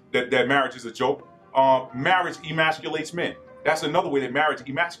here that marriage is a joke. Marriage emasculates men. That's another way that marriage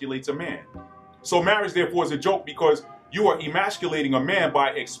emasculates a man. So marriage therefore is a joke because you are emasculating a man by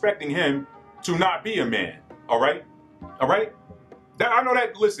expecting him to not be a man. All right? All right? I know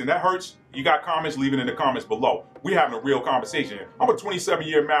that, listen, that hurts. You got comments, leave it in the comments below. We're having a real conversation here. I'm a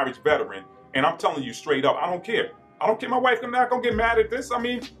 27-year marriage veteran, and I'm telling you straight up, I don't care. I don't care. My wife not gonna get mad at this. I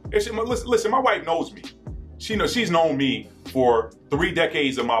mean, listen, my wife knows me. She's known me for 3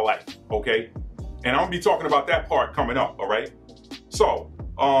 decades of my life, okay? And I'm gonna be talking about that part coming up, all right? So,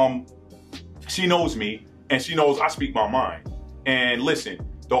 she knows me, and she knows I speak my mind. And listen,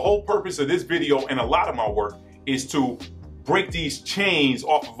 the whole purpose of this video and a lot of my work is to break these chains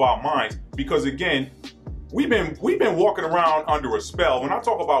off of our minds, because again, we've been walking around under a spell. When I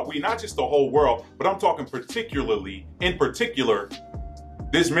talk about we, not just the whole world, but I'm talking in particular,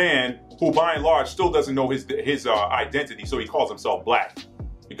 this man who by and large still doesn't know his identity, so he calls himself black,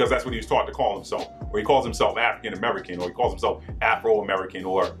 because that's what he was taught to call himself, or he calls himself African American, or he calls himself Afro American,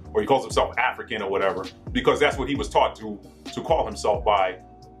 or he calls himself African or whatever, because that's what he was taught to call himself by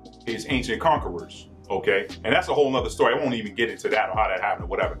his ancient conquerors. Okay, and that's a whole nother story. I won't even get into that or how that happened or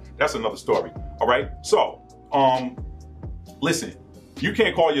whatever. That's another story. All right. So, listen, you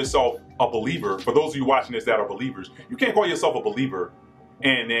can't call yourself a believer. For those of you watching this that are believers, you can't call yourself a believer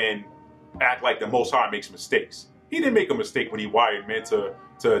and then act like the Most High makes mistakes. He didn't make a mistake when he wired men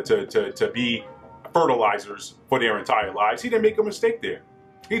to be fertilizers for their entire lives. He didn't make a mistake there.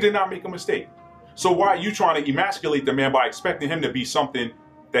 He did not make a mistake. So why are you trying to emasculate the man by expecting him to be something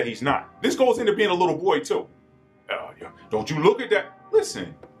that he's not? This goes into being a little boy too. Don't you look at that?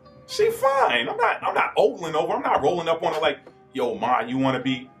 Listen, she fine. I'm not ogling over. I'm not rolling up on her like, yo, ma, you want to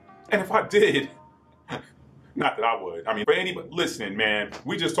be? And if I did, not that I would. I mean, for anybody, listen, man,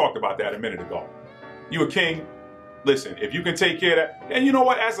 we just talked about that a minute ago. You a king? Listen, if you can take care of that, and you know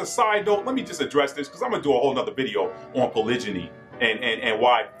what, as a side note, let me just address this, because I'm going to do a whole nother video on polygyny and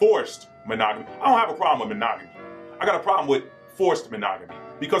why forced monogamy. I don't have a problem with monogamy. I got a problem with forced monogamy.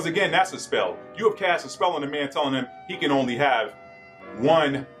 Because again, that's a spell. You have cast a spell on a man telling him he can only have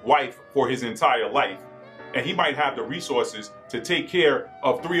one wife for his entire life. And he might have the resources to take care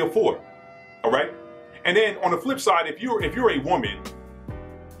of 3 or 4. All right? And then on the flip side, if you're a woman,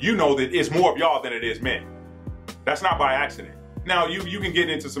 you know that it's more of y'all than it is men. That's not by accident. Now, you can get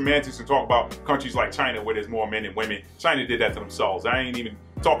into semantics and talk about countries like China where there's more men than women. China did that to themselves. I ain't even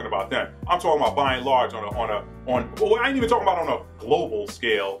talking about them. I'm talking about by and large well, I ain't even talking about on a global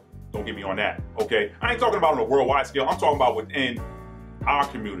scale. Don't get me on that, okay? I ain't talking about on a worldwide scale. I'm talking about within our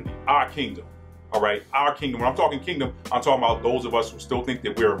community, our kingdom, all right? Our kingdom. When I'm talking kingdom, I'm talking about those of us who still think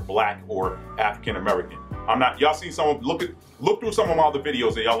that we're black or African American. I'm not. Y'all seen some of, look through some of my other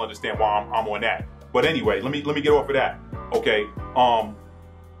videos and y'all understand why I'm on that. But anyway, let me get off of that. Okay. God,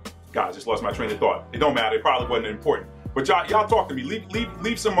 I just lost my train of thought. It don't matter. It probably wasn't important. But y'all talk to me.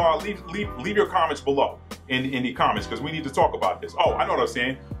 Leave some leave your comments below in the comments, because we need to talk about this. Oh, I know what I was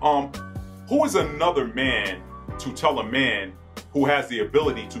saying. Who is another man to tell a man who has the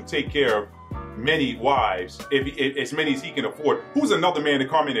ability to take care of many wives, if as many as he can afford? Who's another man to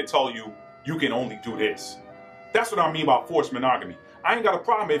come in and tell you you can only do this? That's what I mean by forced monogamy. I ain't got a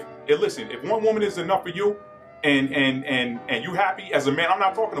problem if listen, if one woman is enough for you and you happy as a man. I'm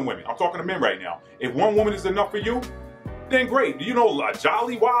not talking to women. I'm talking to men right now. If one woman is enough for you, then great. You know,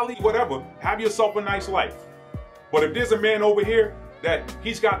 jolly, wally, whatever. Have yourself a nice life. But if there's a man over here that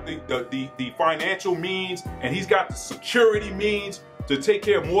he's got the financial means and he's got the security means to take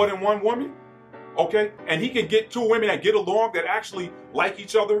care of more than one woman, okay, and he can get 2 women that get along, that actually like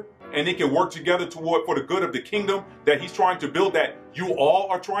each other, and they can work together for the good of the kingdom that he's trying to build, that you all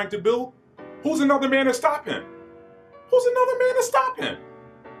are trying to build, who's another man to stop him? Who's another man to stop him?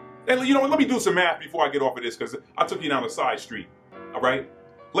 And you know what, let me do some math before I get off of this, because I took you down a side street, all right?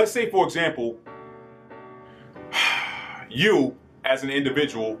 Let's say, for example, you as an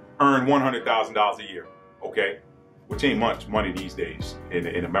individual earn $100,000 a year, okay? Which ain't much money these days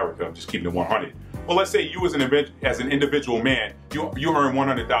in America. I'm just keeping it 100. Well, let's say you as an individual man, you earn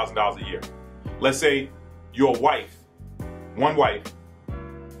 $100,000 a year. Let's say your wife, one wife,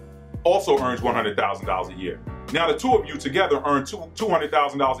 also earns $100,000 a year. Now the 2 of you together earn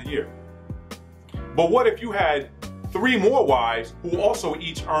 $200,000 a year. But what if you had 3 more wives who also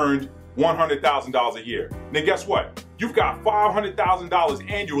each earned $100,000 a year? Then guess what? You've got $500,000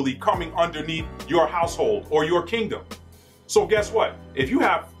 annually coming underneath your household or your kingdom. So guess what? If you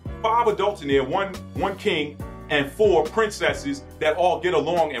have 5 adults in there, one king and 4 princesses that all get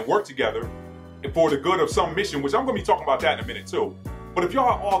along and work together for the good of some mission, which I'm going to be talking about that in a minute too. But if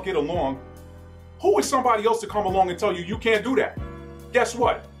y'all all get along, who is somebody else to come along and tell you you can't do that? Guess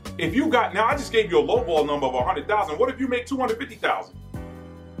what? If you got, now I just gave you a lowball number of 100,000. What if you make 250,000?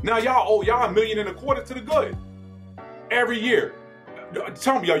 Now y'all owe $1.25 million to the good every year.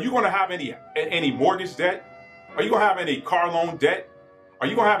 Tell me, are you going to have any mortgage debt? Are you going to have any car loan debt? Are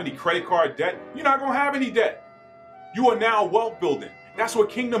you going to have any credit card debt? You're not going to have any debt. You are now wealth building. That's what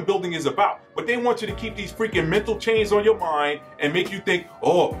kingdom building is about. But they want you to keep these freaking mental chains on your mind and make you think,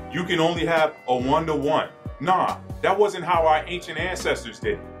 oh, you can only have a 1-to-1. Nah, that wasn't how our ancient ancestors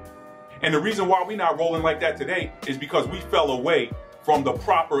did it. And the reason why we're not rolling like that today is because we fell away from the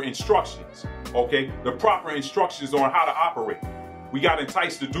proper instructions, okay? The proper instructions on how to operate. We got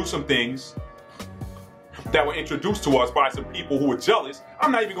enticed to do some things that were introduced to us by some people who were jealous.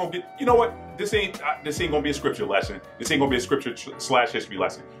 I'm not even gonna get, you know what? This ain't gonna be a scripture lesson. This ain't gonna be a scripture / history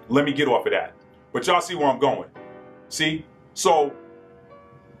lesson. Let me get off of that. But y'all see where I'm going. See? So,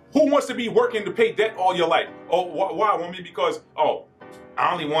 who wants to be working to pay debt all your life? Oh, why? Well, because, oh,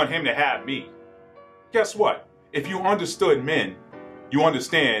 I only want him to have me. Guess what? If you understood men, you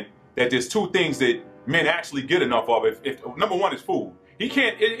understand that there's 2 things that men actually get enough of. If number 1 is food. He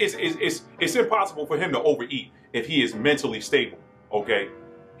can't, it's impossible for him to overeat if he is mentally stable, okay?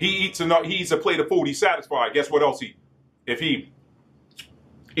 He eats a plate of food, he's satisfied. Guess what else if he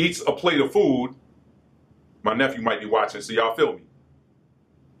eats a plate of food, my nephew might be watching, so y'all feel me.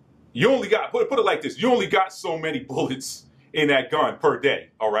 You only got, put it like this, you only got so many bullets in that gun per day,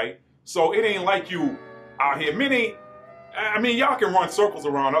 all right? So it ain't like you out here. I mean, y'all can run circles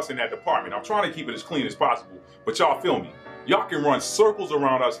around us in that department. I'm trying to keep it as clean as possible, but y'all feel me. Y'all can run circles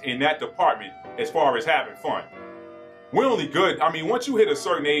around us in that department as far as having fun. We're only good. I mean, once you hit a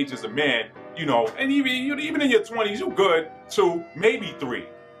certain age as a man, you know, and even in your 20s, you're good 2, maybe 3.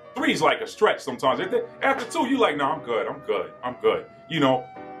 3's like a stretch sometimes. After 2, you like, no, I'm good. You know,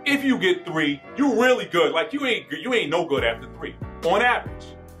 if you get 3, you really good. Like you ain't no good after 3 on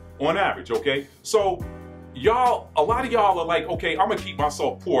average, okay? So y'all, a lot of y'all are like, okay, I'm gonna keep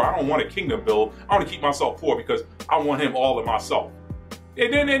myself poor. I don't want a kingdom build. I want to keep myself poor because I want him all of myself.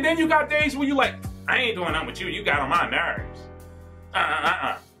 And then you got days where you like, I ain't doing nothing with you. You got on my nerves.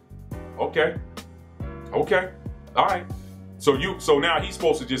 Okay. All right. So now he's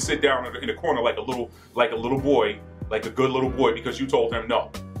supposed to just sit down in the corner like a little boy, like a good little boy, because you told him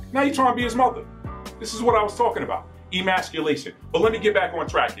no. Now you're trying to be his mother. This is what I was talking about. Emasculation. But let me get back on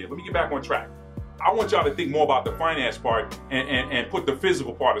track here. I want y'all to think more about the finance part and put the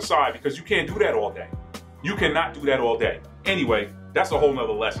physical part aside, because you can't do that all day. You cannot do that all day. Anyway, that's a whole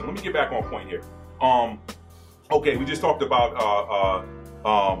nother lesson. Let me get back on point here. Okay, we just talked about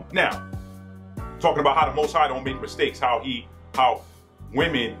now talking about how the Most High don't make mistakes, how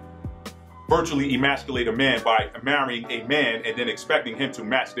women virtually emasculate a man by marrying a man and then expecting him to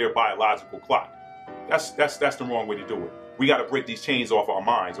match their biological clock. That's the wrong way to do it. We got to break these chains off our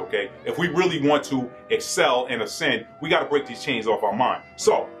minds, okay? If we really want to excel and ascend, we got to break these chains off our mind.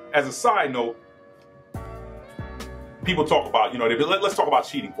 So, as a side note, people talk about, you know, let's talk about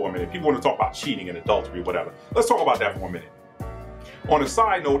cheating for a minute. People want to talk about cheating and adultery, whatever. Let's talk about that for a minute. On a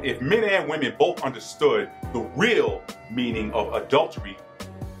side note, if men and women both understood the real meaning of adultery,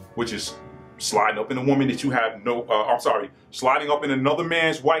 which is sliding up in a woman that you have sliding up in another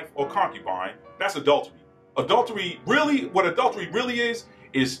man's wife or concubine, that's adultery. What adultery really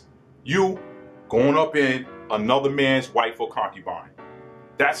is you going up in another man's wife or concubine.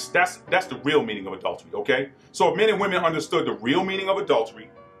 That's the real meaning of adultery, okay? So if men and women understood the real meaning of adultery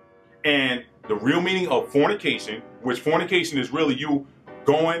and the real meaning of fornication, which fornication is really you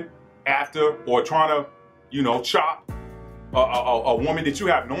going after or trying to, you know, chop a woman that you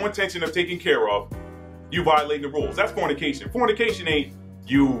have no intention of taking care of, you violating the rules. That's fornication. Fornication ain't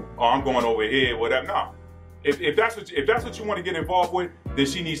you, oh, I'm going over here, whatever. No. If that's what you want to get involved with, then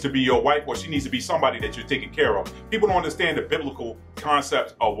she needs to be your wife, or she needs to be somebody that you're taking care of. People don't understand the biblical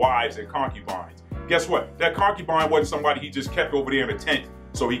concept of wives and concubines. Guess what? That concubine wasn't somebody he just kept over there in a tent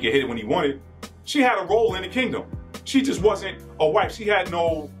so he could hit it when he wanted. She had a role in the kingdom. She just wasn't a wife. She had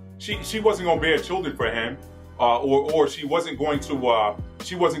no. She wasn't going to bear children for him, or she wasn't going to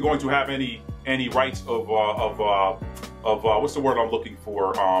have any rights of what's the word I'm looking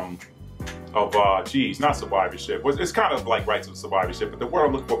for? Not survivorship. It's kind of like rights of survivorship, but the word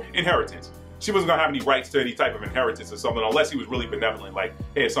I'm looking for, inheritance. She wasn't gonna have any rights to any type of inheritance or something, unless he was really benevolent, like,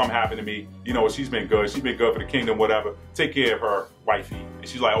 hey, if something happened to me, you know, she's been good for the kingdom, whatever, take care of her, wifey. And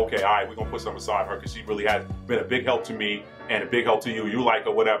she's like, okay, all right, we're gonna put something aside her, because she really has been a big help to me and a big help to you. You like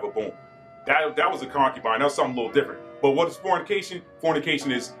her, whatever, boom. That was a concubine. That was something a little different. But what is fornication?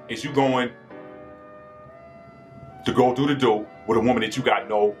 Fornication is you going to go do the do with a woman that you got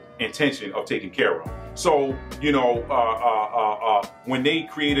no intention of taking care of. So, you know, when they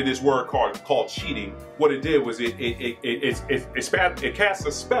created this word called cheating, what it did was it casts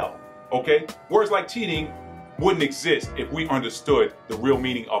a spell, okay? Words like cheating wouldn't exist if we understood the real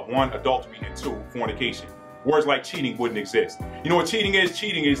meaning of 1, adultery, and 2, fornication. Words like cheating wouldn't exist. You know what cheating is?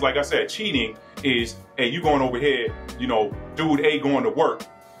 Cheating is, like I said, cheating is, hey, you going over here, you know, dude A going to work,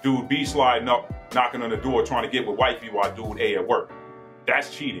 dude B sliding up, knocking on the door, trying to get with wifey while dude A at work.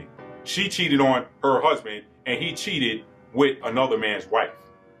 That's cheating. She cheated on her husband, and he cheated with another man's wife.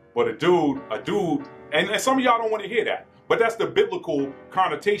 But a dude, and some of y'all don't want to hear that, but that's the biblical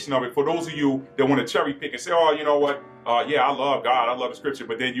connotation of it for those of you that want to cherry pick and say, oh, you know what? Yeah, I love God, I love the scripture,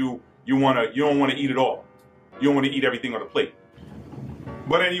 but then you don't want to eat it all. You don't want to eat everything on the plate.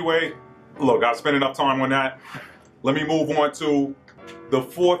 But anyway, look, I've spent enough time on that. Let me move on to the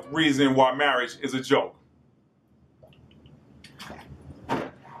 4th reason why marriage is a joke.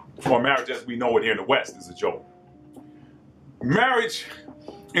 Or marriage as we know it here in the West is a joke. Marriage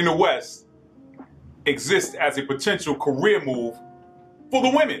in the West exists as a potential career move for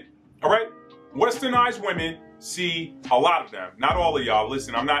the women, all right? Westernized women see, a lot of them, not all of y'all,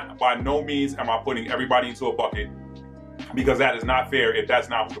 listen, I'm not, by no means am I putting everybody into a bucket, because that is not fair if that's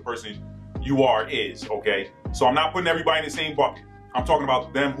not what the person you are is, okay? So I'm not putting everybody in the same bucket. I'm talking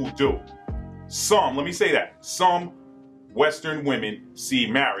about them who do. Some, let me say that, some Western women see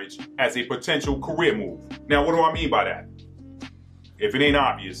marriage as a potential career move. Now, what do I mean by that? If it ain't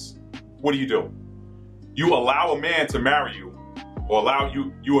obvious, what do? You allow a man to marry you, or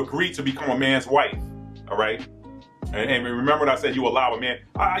you agree to become a man's wife, all right? And remember what I said, you allow a man.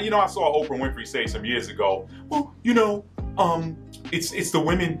 I saw Oprah Winfrey say some years ago, well, it's the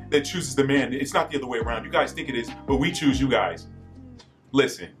women that chooses the man. It's not the other way around. You guys think it is, but we choose you guys.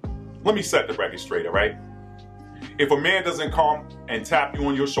 Listen, let me set the record straight, all right? If a man doesn't come and tap you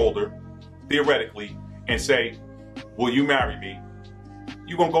on your shoulder, theoretically, and say, will you marry me?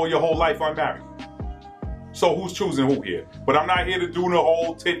 You're going to go your whole life unmarried. So who's choosing who here? But I'm not here to do the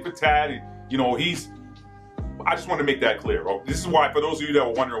whole tit for tat. And, I just want to make that clear. This is why, for those of you that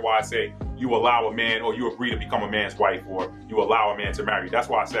were wondering why I say you allow a man, or you agree to become a man's wife, or you allow a man to marry you. That's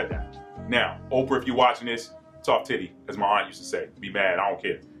why I said that. Now, Oprah, if you're watching this, tough titty, as my aunt used to say. Be mad, I don't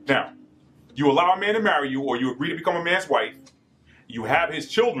care. Now, you allow a man to marry you, or you agree to become a man's wife. You have his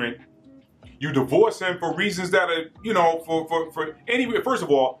children. You divorce him for reasons that are, for any. First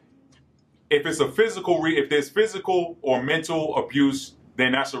of all, if it's if there's physical or mental abuse,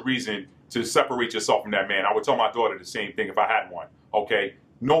 then that's a reason to separate yourself from that man. I would tell my daughter the same thing if I had one. Okay,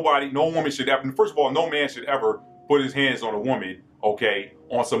 no woman should ever. First of all, no man should ever put his hands on a woman. Okay,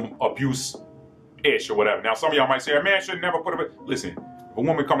 on some abuse-ish or whatever. Now, some of y'all might say a man should never put a. Listen, if a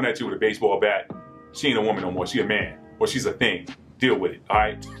woman coming at you with a baseball bat, she ain't a woman no more. She a man, or she's a thing. Deal with it. All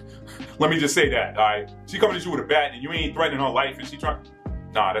right. Let me just say that. All right. She coming at you with a bat, and you ain't threatening her life, and she trying.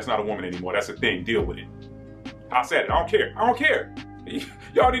 Nah, that's not a woman anymore. That's a thing. Deal with it. I said it. I don't care. I don't care.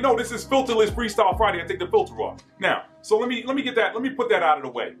 You already know this is filterless Freestyle Friday. I take the filter off. Now, so let me get that. Let me put that out of the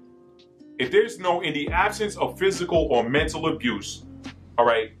way. If there's in the absence of physical or mental abuse, all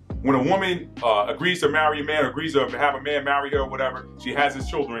right, when a woman agrees to marry a man, agrees to have a man marry her or whatever, she has his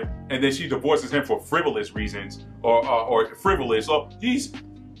children, and then she divorces him for frivolous reasons or frivolous. So he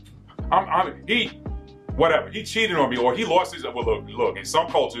cheated on me, or he lost his. Well, look. In some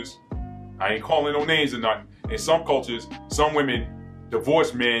cultures, I ain't calling no names or nothing. In some cultures, some women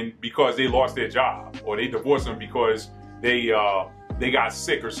divorce men because they lost their job, or they divorce them because they got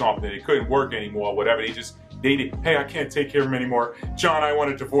sick or something. They couldn't work anymore, or whatever. Hey, I can't take care of him anymore. John, I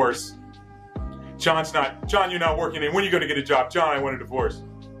want a divorce. John, you're not working. And when are you going to get a job? John, I want a divorce.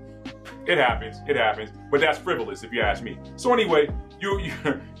 It happens. But that's frivolous, if you ask me. So anyway, you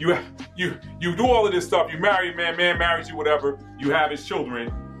do all of this stuff. You marry a man marries you, whatever. You have his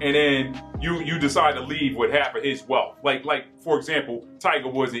children, and then you decide to leave with half of his wealth. Like for example, Tiger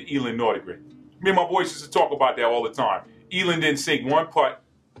Woods and Elin Nordegren. Me and my boys used to talk about that all the time. Elin didn't sink one putt.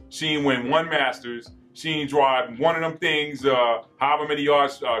 She didn't win one Masters. She didn't drive one of them things, however many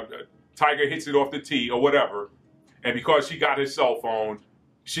yards Tiger hits it off the tee or whatever. And because she got his cell phone,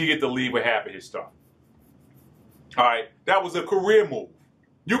 she get to leave with half of his stuff. All right, that was a career move.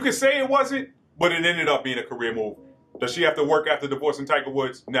 You could say it wasn't, but it ended up being a career move. Does she have to work after divorcing Tiger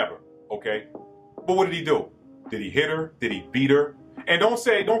Woods? Never, okay? But what did he do? Did he hit her? Did he beat her? And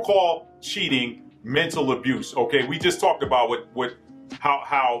don't call cheating mental abuse, okay? We just talked about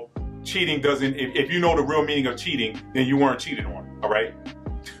how cheating doesn't, if you know the real meaning of cheating, then you weren't cheated on, all right?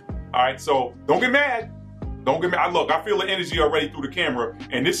 All right, so don't get mad. Don't get mad. Look, I feel the energy already through the camera,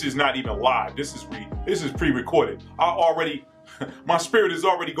 and this is not even live. This is pre-recorded. My spirit is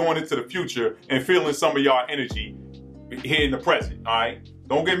already going into the future and feeling some of y'all energy here in the present, all right?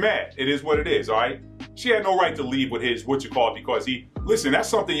 Don't get mad. It is what it is, all right? She had no right to leave with his, because listen, that's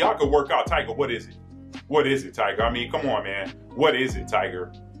something y'all could work out. Tiger, what is it? What is it, Tiger? I mean, come on, man. What is it,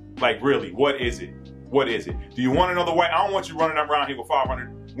 Tiger? Like, really, what is it? What is it? Do you want another wife? I don't want you running around here with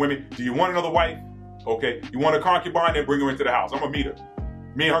 500 women. Do you want another wife? Okay. You want a concubine? Then bring her into the house. I'm going to meet her.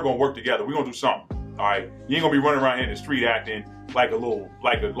 Me and her going to work together. We're going to do something. All right. You ain't going to be running around here in the street acting like a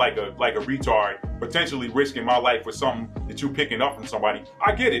retard, potentially risking my life for something that you picking up from somebody.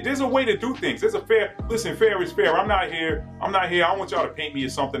 I get it. There's a way to do things. There's a fair is fair. I'm not here. I don't want y'all to paint me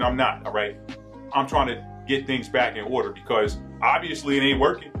as something I'm not. All right. I'm trying to get things back in order because obviously it ain't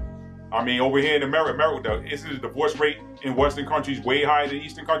working. I mean, over here in America, isn't the divorce rate in Western countries way higher than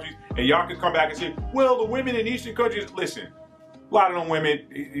Eastern countries? And y'all can come back and say, well, the women in Eastern countries, listen, a lot of them women,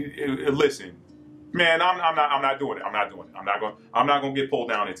 listen, man, I'm not doing it. I'm not going to get pulled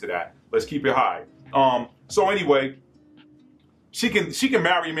down into that. Let's keep it high. So anyway, she can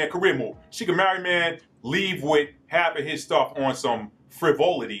marry a man, career move. She can marry a man, leave with half of his stuff on some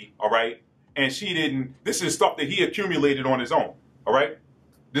frivolity, all right? And this is stuff that he accumulated on his own, all right?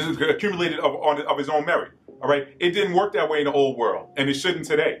 This is accumulated of his own merit, all right? It didn't work that way in the old world, and it shouldn't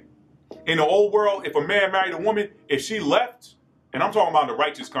today. In the old world, if a man married a woman, if she left, and I'm talking about the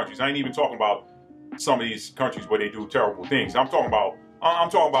righteous countries, I ain't even talking about some of these countries where they do terrible things. I'm talking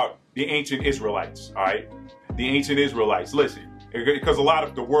about the ancient Israelites, all right? The ancient Israelites. Listen, because a lot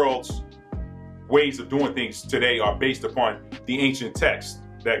of the world's ways of doing things today are based upon the ancient text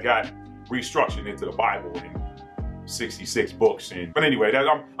that got restructured into the Bible in 66 books. But anyway,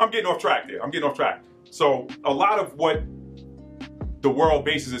 I'm getting off track there. I'm getting off track. So a lot of what the world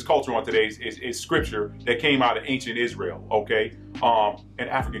bases its culture on today is scripture that came out of ancient Israel, okay? And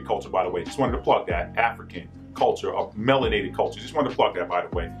African culture, by the way. Just wanted to plug that. African culture, a melanated culture. Just wanted to plug that, by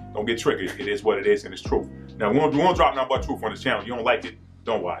the way. Don't get triggered. It is what it is, and it's true. Now, we won't drop nothing but truth on this channel. You don't like it,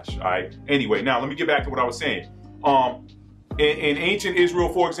 don't watch, all right? Anyway, now let me get back to what I was saying. In ancient Israel,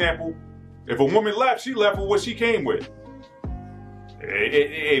 for example, if a woman left, she left with what she came with.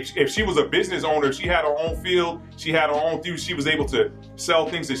 If she was a business owner, she had her own field, she had her own thing, she was able to sell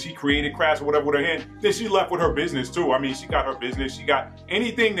things that she created, crafts or whatever with her hand, then she left with her business too. I mean, she got her business, she got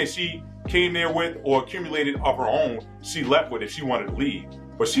anything that she came there with or accumulated of her own, she left with if she wanted to leave.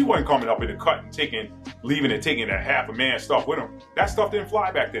 But she wasn't coming up in the cut and leaving and taking that half a man stuff with them. That stuff didn't fly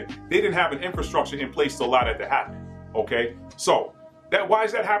back then. They didn't have an infrastructure in place to allow that to happen, okay? So, why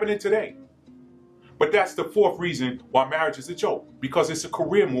is that happening today? But that's the fourth reason why marriage is a joke, because it's a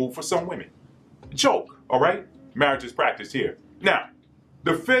career move for some women. A joke, all right? Marriage is practiced here. Now,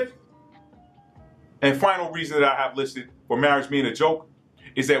 the fifth and final reason that I have listed for marriage being a joke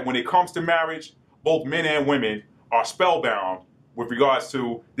is that when it comes to marriage, both men and women are spellbound with regards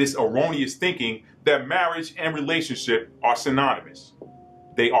to this erroneous thinking that marriage and relationship are synonymous.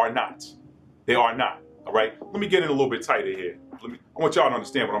 They are not. They are not, all right? Let me get in a little bit tighter here. I want y'all to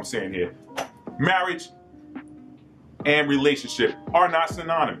understand what I'm saying here. Marriage and relationship are not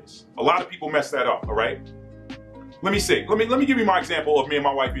synonymous. A lot of people mess that up, all right? Let me give you my example of me and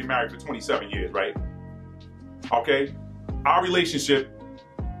my wife being married for 27 years, right? Okay? Our relationship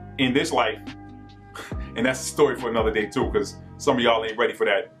in this life, and that's a story for another day too, because some of y'all ain't ready for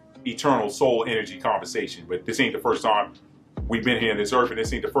that eternal soul energy conversation, but this ain't the first time we've been here on this earth, and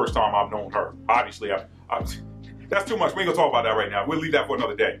this ain't the first time I've known her. Obviously, that's too much. We ain't gonna talk about that right now. We'll leave that for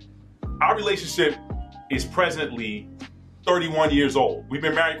another day. Our relationship is presently 31 years old. We've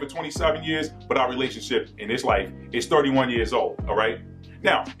been married for 27 years, but our relationship in this life is 31 years old, all right?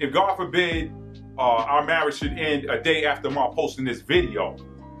 Now, if God forbid our marriage should end a day after my posting this video,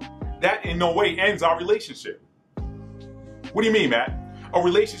 that in no way ends our relationship. What do you mean, Matt? A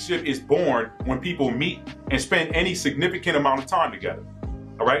relationship is born when people meet and spend any significant amount of time together,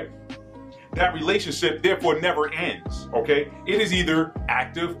 all right? That relationship therefore never ends, okay? It is either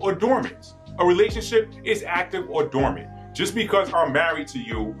active or dormant. A relationship is active or dormant. Just because I'm married to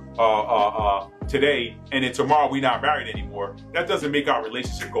you today and then tomorrow we're not married anymore, that doesn't make our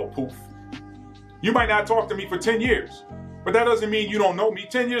relationship go poof. You might not talk to me for 10 years, but that doesn't mean you don't know me.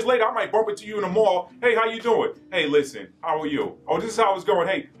 10 years later, I might bump into you in the mall. Hey, how you doing? Hey, listen, how are you? Oh, this is how it's going.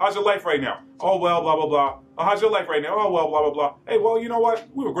 Hey, how's your life right now? Oh, well, blah, blah, blah. Oh, how's your life right now? Oh, well, blah, blah, blah. Hey, well, you know what?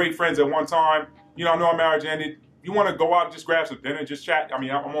 We were great friends at one time. You know, I know our marriage ended. You want to go out and just grab some dinner and just chat? I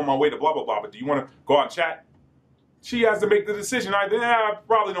mean, I'm on my way to blah, blah, blah, but do you want to go out and chat? She has to make the decision. I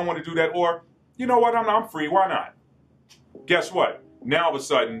probably don't want to do that. Or, you know what? I'm free. Why not? Guess what? Now, all of a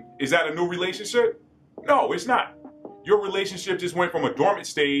sudden, is that a new relationship? No, it's not. Your relationship just went from a dormant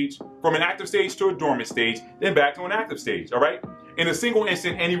stage, from an active stage to a dormant stage, then back to an active stage, all right? In a single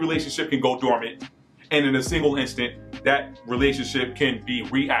instant, any relationship can go dormant, and in a single instant, that relationship can be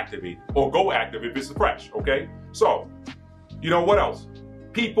reactivated or go active if it's fresh, okay? So, you know what else?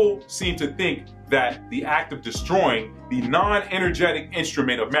 People seem to think that the act of destroying the non-energetic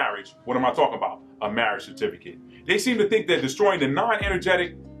instrument of marriage, what am I talking about? A marriage certificate. They seem to think that destroying the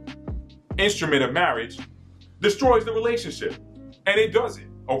non-energetic instrument of marriage destroys the relationship. And it doesn't,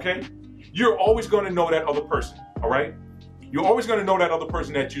 okay? You're always going to know that other person, all right? You're always going to know that other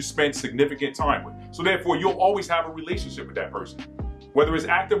person that you spent significant time with. So therefore, you'll always have a relationship with that person. Whether it's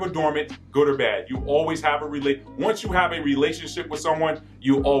active or dormant, good or bad, you always have once you have a relationship with someone,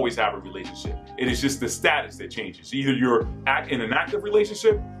 you always have a relationship. It is just the status that changes. Either you're in an active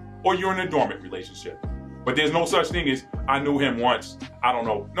relationship or you're in a dormant relationship. But there's no such thing as, I knew him once, I don't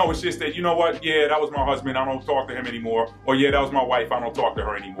know. No, it's just that, you know what? Yeah, that was my husband, I don't talk to him anymore. Or yeah, that was my wife, I don't talk to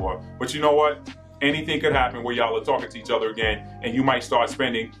her anymore. But you know what? Anything could happen where y'all are talking to each other again, and you might start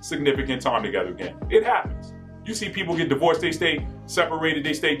spending significant time together again. It happens. You see people get divorced, they stay separated,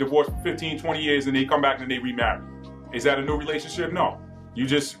 they stay divorced for 15, 20 years, and they come back and they remarry. Is that a new relationship? No. You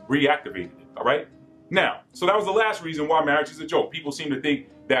just reactivated it, all right? Now, so that was the last reason why marriage is a joke. People seem to think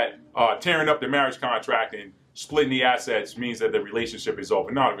that tearing up the marriage contract and splitting the assets means that the relationship is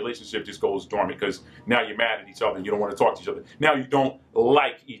over. No, the relationship just goes dormant because now you're mad at each other and you don't want to talk to each other. Now you don't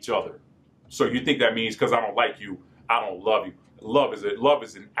like each other. So you think that means because I don't like you, I don't love you. Love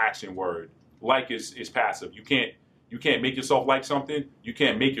is an action word. Like is passive. You can't make yourself like something. You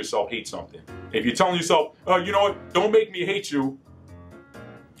can't make yourself hate something. If you're telling yourself, oh, you know what, don't make me hate you,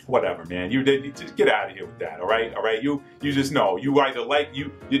 whatever, man. You just get out of here with that. All right. You just know you either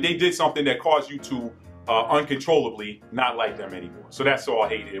they did something that caused you to uncontrollably not like them anymore. So that's all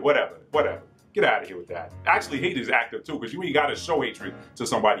hate is. Whatever. Get out of here with that. Actually, hate is active too, because you ain't got to show hatred to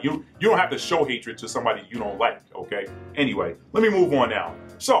somebody. You don't have to show hatred to somebody you don't like. Okay. Anyway, let me move on now.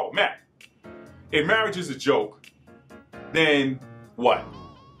 So, Matt, if marriage is a joke, then what?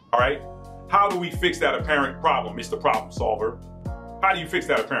 All right. How do we fix that apparent problem, Mr. Problem Solver? How do you fix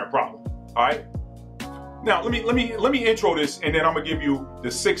that apparent problem? All right. Now let me intro this, and then I'm gonna give you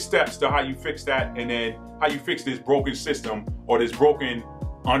the 6 steps to how you fix that, and then how you fix this broken system or this broken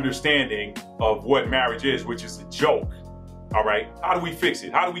understanding of what marriage is, which is a joke. All right. How do we fix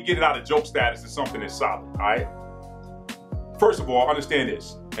it? How do we get it out of joke status to something that's solid? All right. First of all, understand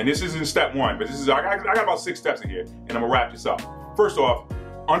this, and this isn't step 1, but I got about 6 steps in here, and I'm gonna wrap this up. First off,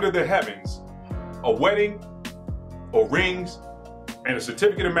 under the heavens, a wedding or rings and a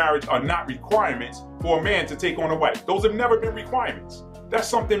certificate of marriage are not requirements for a man to take on a wife. Those have never been requirements. That's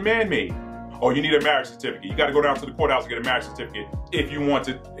something man-made. Oh, you need a marriage certificate. You got to go down to the courthouse and get a marriage certificate if you want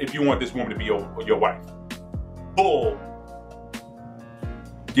this woman to be your wife. Bull.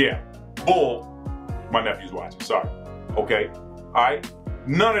 Yeah, bull. My nephew's watching. Sorry. Okay. All right.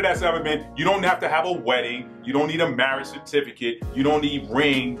 None of that's ever been. You don't have to have a wedding. You don't need a marriage certificate. You don't need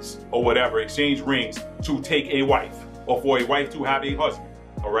rings or whatever, exchange rings to take a wife, or for a wife to have a husband.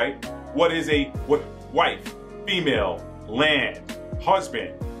 All right. What is what wife? Female, land,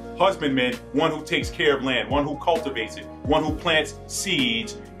 husband. Husbandman, one who takes care of land, one who cultivates it, one who plants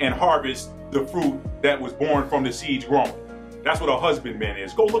seeds and harvests the fruit that was born from the seeds growing. That's what a husbandman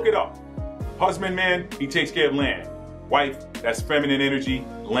is. Go look it up. Husbandman, he takes care of land. Wife, that's feminine energy.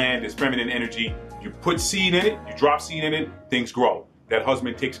 Land is feminine energy. You put seed in it, you drop seed in it, things grow. That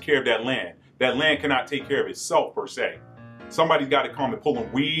husband takes care of that land. That land cannot take care of itself per se. Somebody's got to come and pull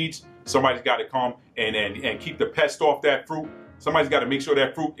them weeds. Somebody's got to come and keep the pest off that fruit. Somebody's got to make sure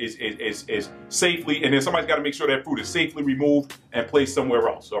that fruit is safely, and then somebody's got to make sure that fruit is safely removed and placed somewhere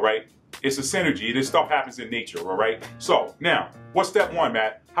else, all right? It's a synergy. This stuff happens in nature, all right? So, now, what's step 1,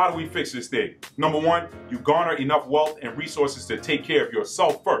 Matt? How do we fix this thing? Number 1, you garner enough wealth and resources to take care of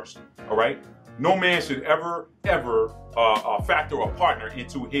yourself first, all right? No man should ever factor a partner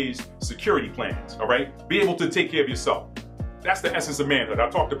into his security plans, all right? Be able to take care of yourself. That's the essence of manhood.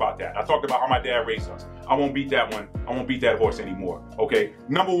 I talked about that. I talked about how my dad raised us. I won't beat that one. I won't beat that horse anymore. Okay.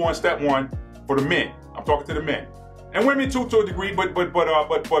 Number 1, step 1 for the men. I'm talking to the men and women too, to a degree. But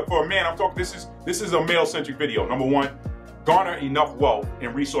for a man, I'm talking. This is a male-centric video. Number 1, garner enough wealth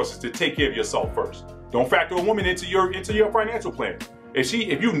and resources to take care of yourself first. Don't factor a woman into your financial plan. If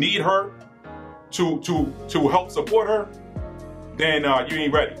you need her to help support her, then you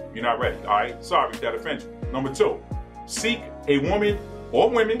ain't ready. You're not ready. All right. Sorry if that offends you. Number 2. Seek a woman or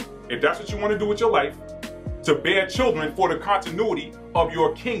women, if that's what you want to do with your life, to bear children for the continuity of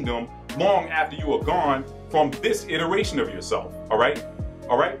your kingdom long after you are gone from this iteration of yourself. All right?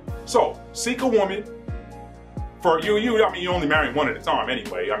 All right? So, seek a woman. For you, I mean, you only marry one at a time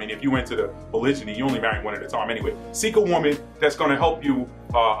anyway. I mean, if you went to the polygyny, you only marry one at a time anyway. Seek a woman that's going to help you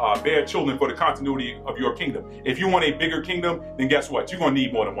bear children for the continuity of your kingdom. If you want a bigger kingdom, then guess what? You're going to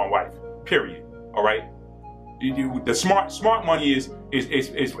need more than one wife, period. All right? The smart money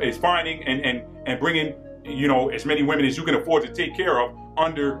is finding and bringing, as many women as you can afford to take care of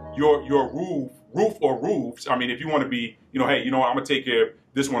under your roof or roofs. I mean, if you want to be, hey, I'm gonna take care of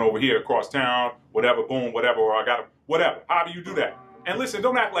this one over here across town, whatever, boom, whatever, or I got to, whatever. How do you do that? And listen,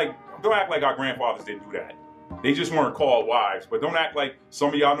 don't act like our grandfathers didn't do that. They just weren't called wives. But don't act like some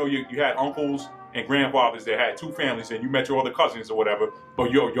of y'all know you had uncles and grandfathers that had 2 families, and you met your other cousins or whatever, or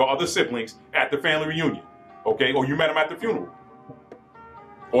your other siblings at the family reunion. Okay, or you met them at the funeral,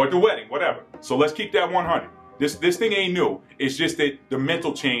 or at the wedding, whatever. So let's keep that 100. This thing ain't new. It's just that the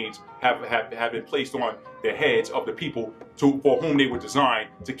mental chains have been placed on the heads of the people for whom they were designed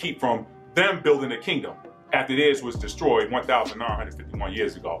to keep from them building a kingdom after theirs was destroyed 1,951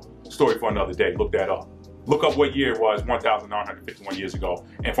 years ago. Story for another day. Look that up. Look up what year it was 1,951 years ago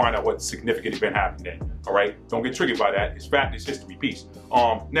and find out what significant event happened then. All right? Don't get triggered by that. It's fact, it's history, peace.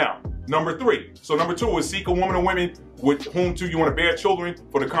 Now, number 3. So number 2 is seek a woman or women with whom you want to bear children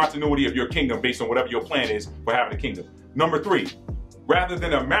for the continuity of your kingdom based on whatever your plan is for having a kingdom. Number 3, rather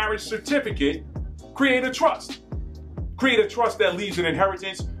than a marriage certificate, create a trust. Create a trust that leaves an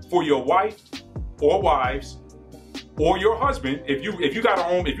inheritance for your wife or wives or your husband, if you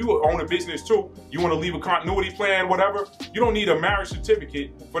own a business too, you want to leave a continuity plan, whatever, you don't need a marriage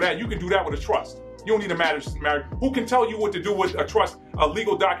certificate for that. You can do that with a trust. You don't need a marriage. Who can tell you what to do with a trust, a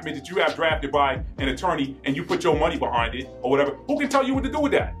legal document that you have drafted by an attorney and you put your money behind it or whatever? Who can tell you what to do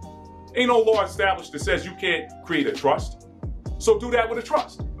with that? Ain't no law established that says you can't create a trust. So do that with a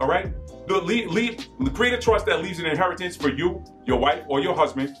trust, all right? Create a trust that leaves an inheritance for you, your wife, or your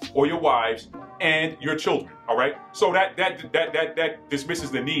husband, or your wives, and your children, all right? So that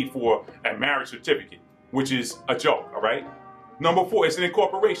dismisses the need for a marriage certificate, which is a joke, all right? Number 4, it's an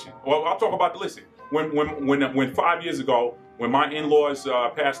incorporation. Well, I'll talk about the listen. When 5 years ago, when my in-laws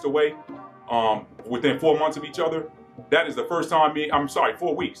passed away, within 4 months of each other, that is the first time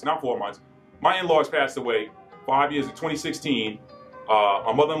 4 weeks, not 4 months. My in-laws passed away 5 years in 2016.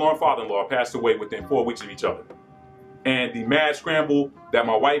 My mother-in-law and father-in-law passed away within 4 weeks of each other. And the mad scramble that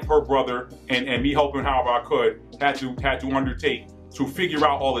my wife, her brother, and me helping however I could had to undertake to figure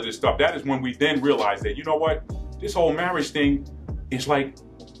out all of this stuff. That is when we then realized that, you know what? This whole marriage thing is like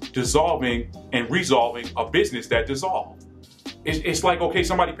dissolving and resolving a business that dissolved. It's like, okay,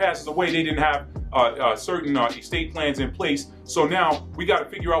 somebody passes away, they didn't have certain estate plans in place, so now we got to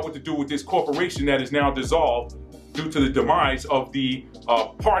figure out what to do with this corporation that is now dissolved due to the demise of the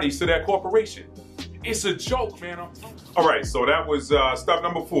parties to that corporation. It's a joke, man. All right, so that was step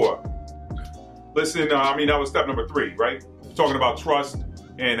number 4. Listen, that was step number 3, right? We're talking about trust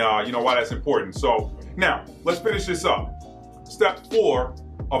and why that's important. So now let's finish this up. Step 4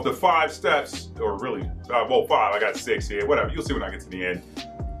 of the 5 steps, or really, 5. I got 6 here. Whatever. You'll see when I get to the end.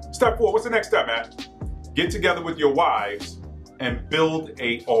 Step 4. What's the next step, Matt? Get together with your wives and build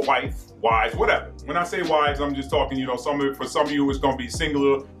wives, whatever. When I say wives, I'm just talking, for some of you it's going to be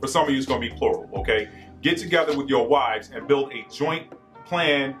singular, for some of you it's going to be plural, okay? Get together with your wives and build a joint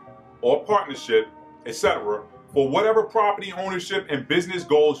plan or partnership, etc., for whatever property ownership and business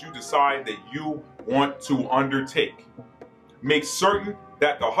goals you decide that you want to undertake. Make certain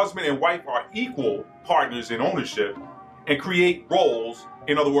that the husband and wife are equal partners in ownership and create roles,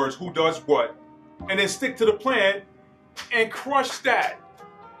 in other words, who does what, and then stick to the plan and crush that.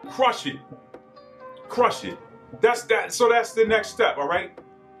 Crush it. Crush it. That's the next step, all right?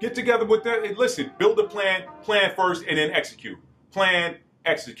 Get together with that. And listen, build a plan first, and then execute. Plan,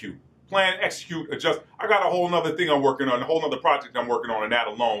 execute. Plan, execute, adjust. I got a whole nother thing I'm working on, a whole nother project I'm working on, and that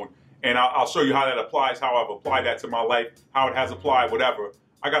alone. And I'll show you how that applies, how I've applied that to my life, how it has applied, whatever.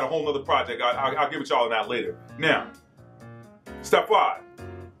 I got a whole nother project. I'll give it to y'all on that later. Now, step 5.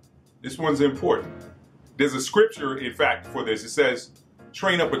 This one's important. There's a scripture, in fact, for this. It says,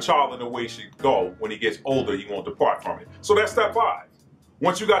 train up a child in the way he should go. When he gets older, he won't depart from it. So that's step 5.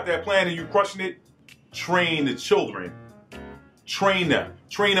 Once you got that plan and you're crushing it, train the children. Train them.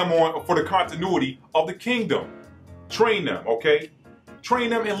 Train them for the continuity of the kingdom. Train them, okay? Train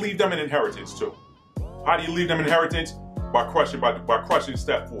them and leave them an inheritance too. How do you leave them an inheritance? By crushing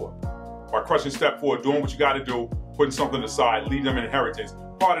step 4. By crushing step 4, doing what you got to do, putting something aside, leave them an inheritance.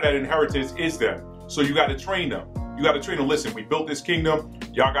 Part of that inheritance is them. So you got to train them. You got to train them. Listen, we built this kingdom.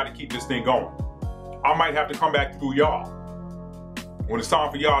 Y'all got to keep this thing going. I might have to come back through y'all. When it's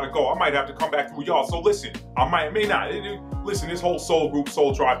time for y'all to go, I might have to come back through y'all. So listen, may not. Listen, this whole soul group,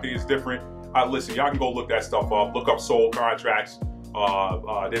 soul tribe thing is different. Listen, y'all can go look that stuff up. Look up soul contracts.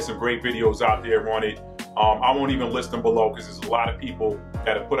 There's some great videos out there on it. I won't even list them below because there's a lot of people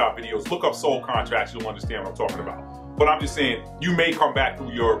that have put out videos. Look up soul contracts. You'll understand what I'm talking about. But I'm just saying, you may come back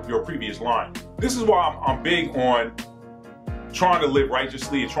through your previous line. This is why I'm big on trying to live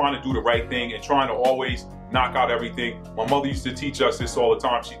righteously and trying to do the right thing and trying to always knock out everything. My mother used to teach us this all the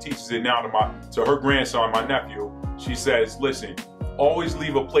time. She teaches it now to her grandson, my nephew. She says, listen, always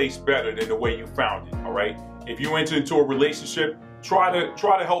leave a place better than the way you found it, all right? If you enter into a relationship, try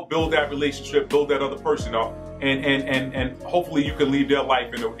to help build that relationship, build that other person up, and hopefully you can leave their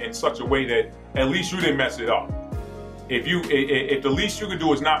life in such a way that at least you didn't mess it up. If the least you can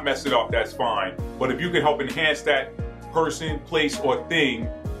do is not mess it up, that's fine. But if you can help enhance that person, place, or thing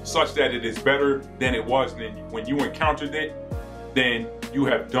such that it is better than it was when you encountered it, then you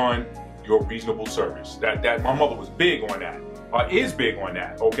have done your reasonable service. That my mother was big on that, is big on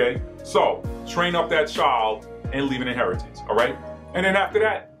that, okay? So train up that child and leave an inheritance, all right? And then after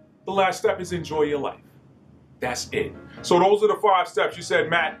that, the last step is enjoy your life. That's it. So those are the 5 steps. You said,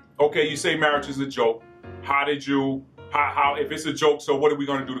 Matt, okay, you say marriage is a joke. How if it's a joke, so what are we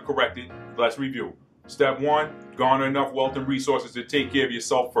going to do to correct it? Let's review. Step 1, garner enough wealth and resources to take care of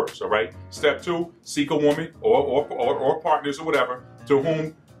yourself first, all right? Step 2, seek a woman or partners or whatever to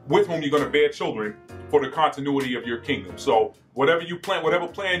whom with whom you're going to bear children for the continuity of your kingdom. So whatever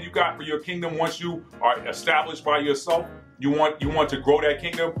plan you got for your kingdom, once you are established by yourself, you want to grow that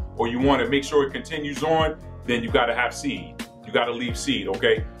kingdom, or you want to make sure it continues on, then you got to have seed. You got to leave seed,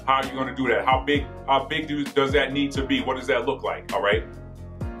 okay? How are you going to do that? How big does that need to be? What does that look like, all right?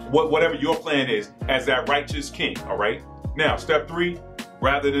 Whatever your plan is as that righteous king, all right? Now, step 3,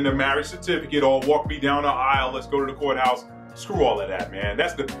 rather than a marriage certificate or walk me down the aisle, let's go to the courthouse, screw all of that, man.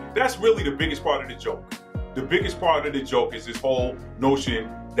 That's really the biggest part of the joke. The biggest part of the joke is this whole notion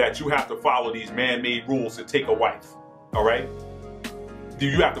that you have to follow these man-made rules to take a wife, all right?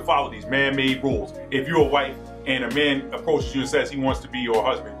 You have to follow these man-made rules. If you're a wife and a man approaches you and says he wants to be your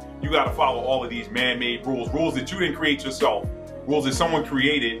husband, you got to follow all of these man-made rules that you didn't create yourself, rules that someone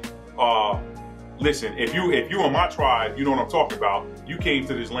created. Listen, if you in my tribe, you know what I'm talking about. You came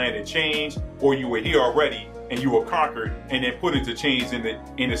to this land in chains, or you were here already and you were conquered and then put into chains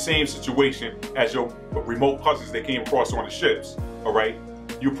in the same situation as your remote cousins that came across on the ships. All right,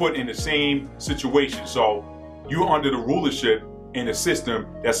 you're put in the same situation, so you're under the rulership in a system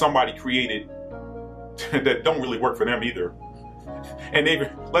that somebody created that don't really work for them either. And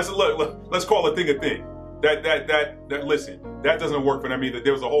let's call a thing a thing. Listen, that doesn't work for them either.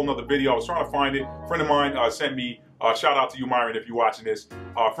 There was a whole nother video. I was trying to find it. A friend of mine sent me, shout out to you, Myron, if you're watching this.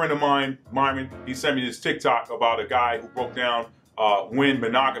 A friend of mine, Myron, he sent me this TikTok about a guy who broke down when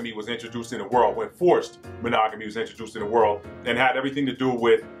monogamy was introduced in the world, when forced monogamy was introduced in the world, and had everything to do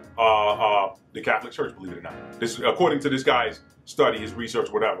with the Catholic Church, believe it or not. This, according to this guy's study, his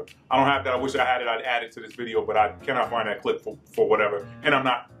research, whatever. I don't have that. I wish I had it. I'd add it to this video, but I cannot find that clip for whatever. And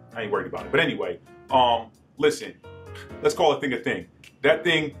I ain't worried about it. But anyway, listen, let's call a thing a thing. That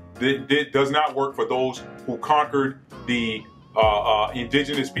thing does not work for those who conquered the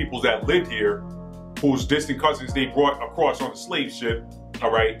indigenous peoples that lived here, whose distant cousins they brought across on the slave ship,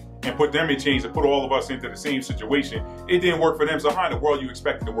 all right, and put them in chains and put all of us into the same situation. It didn't work for them, so how in the world you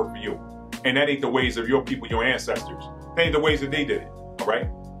expect it to work for you? And that ain't the ways of your people, your ancestors. That ain't the ways that they did it, all right?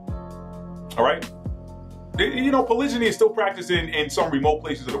 All right? You know, polygyny is still practiced in some remote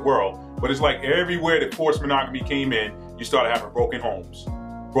places of the world, but it's like everywhere that forced monogamy came in, you started having broken homes,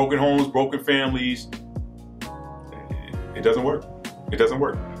 broken families. It doesn't work. It doesn't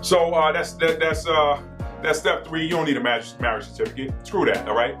work. So that's step 3. You don't need a marriage certificate. Screw that.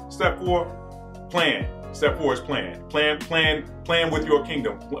 All right. Step 4, plan. Step 4 is plan. Plan with your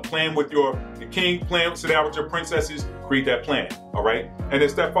kingdom. Plan with the king. Sit down with your princesses. Create that plan. All right. And then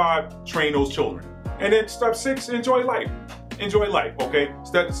step 5, train those children. And then step 6, enjoy life. Enjoy life. Okay.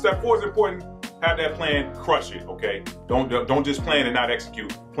 Step 4 is important. Have that plan. Crush it. Okay. Don't just plan and not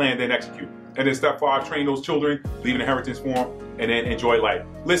execute. Plan then execute. And then step 5, train those children. Leave an inheritance for them. And then enjoy life.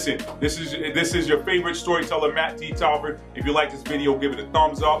 Listen, this is your favorite storyteller, Matt D. Talbert. If you like this video, give it a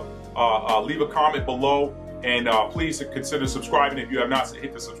thumbs up. Leave a comment below, and please consider subscribing. If you have not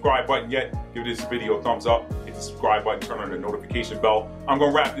hit the subscribe button yet, give this video a thumbs up, hit the subscribe button, turn on the notification bell. I'm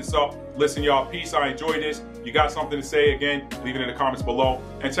gonna wrap this up. Listen, y'all, peace. I enjoyed this. You got something to say, again, leave it in the comments below,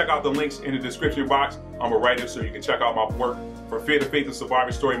 and check out the links in the description box. I'm a writer, so you can check out my work. From Fear to Faith, The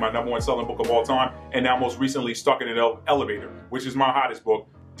Survivor Story, my #1 selling book of all time, and now most recently Stuck in an Elevator, which is my hottest book.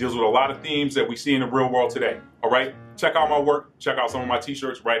 Deals with a lot of themes that we see in the real world today. All right, check out my work, check out some of my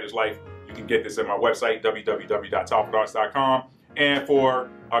t-shirts, Writer's Life. You can get this at my website, www.talbertarts.com. And for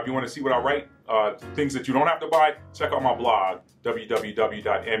if you want to see what I write, things that you don't have to buy, check out my blog,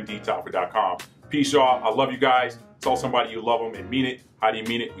 www.mdtalbert.com. Peace, y'all. I love you guys. Tell somebody you love them and mean it. How do you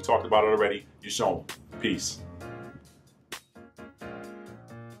mean it? We talked about it already. You show them. Peace.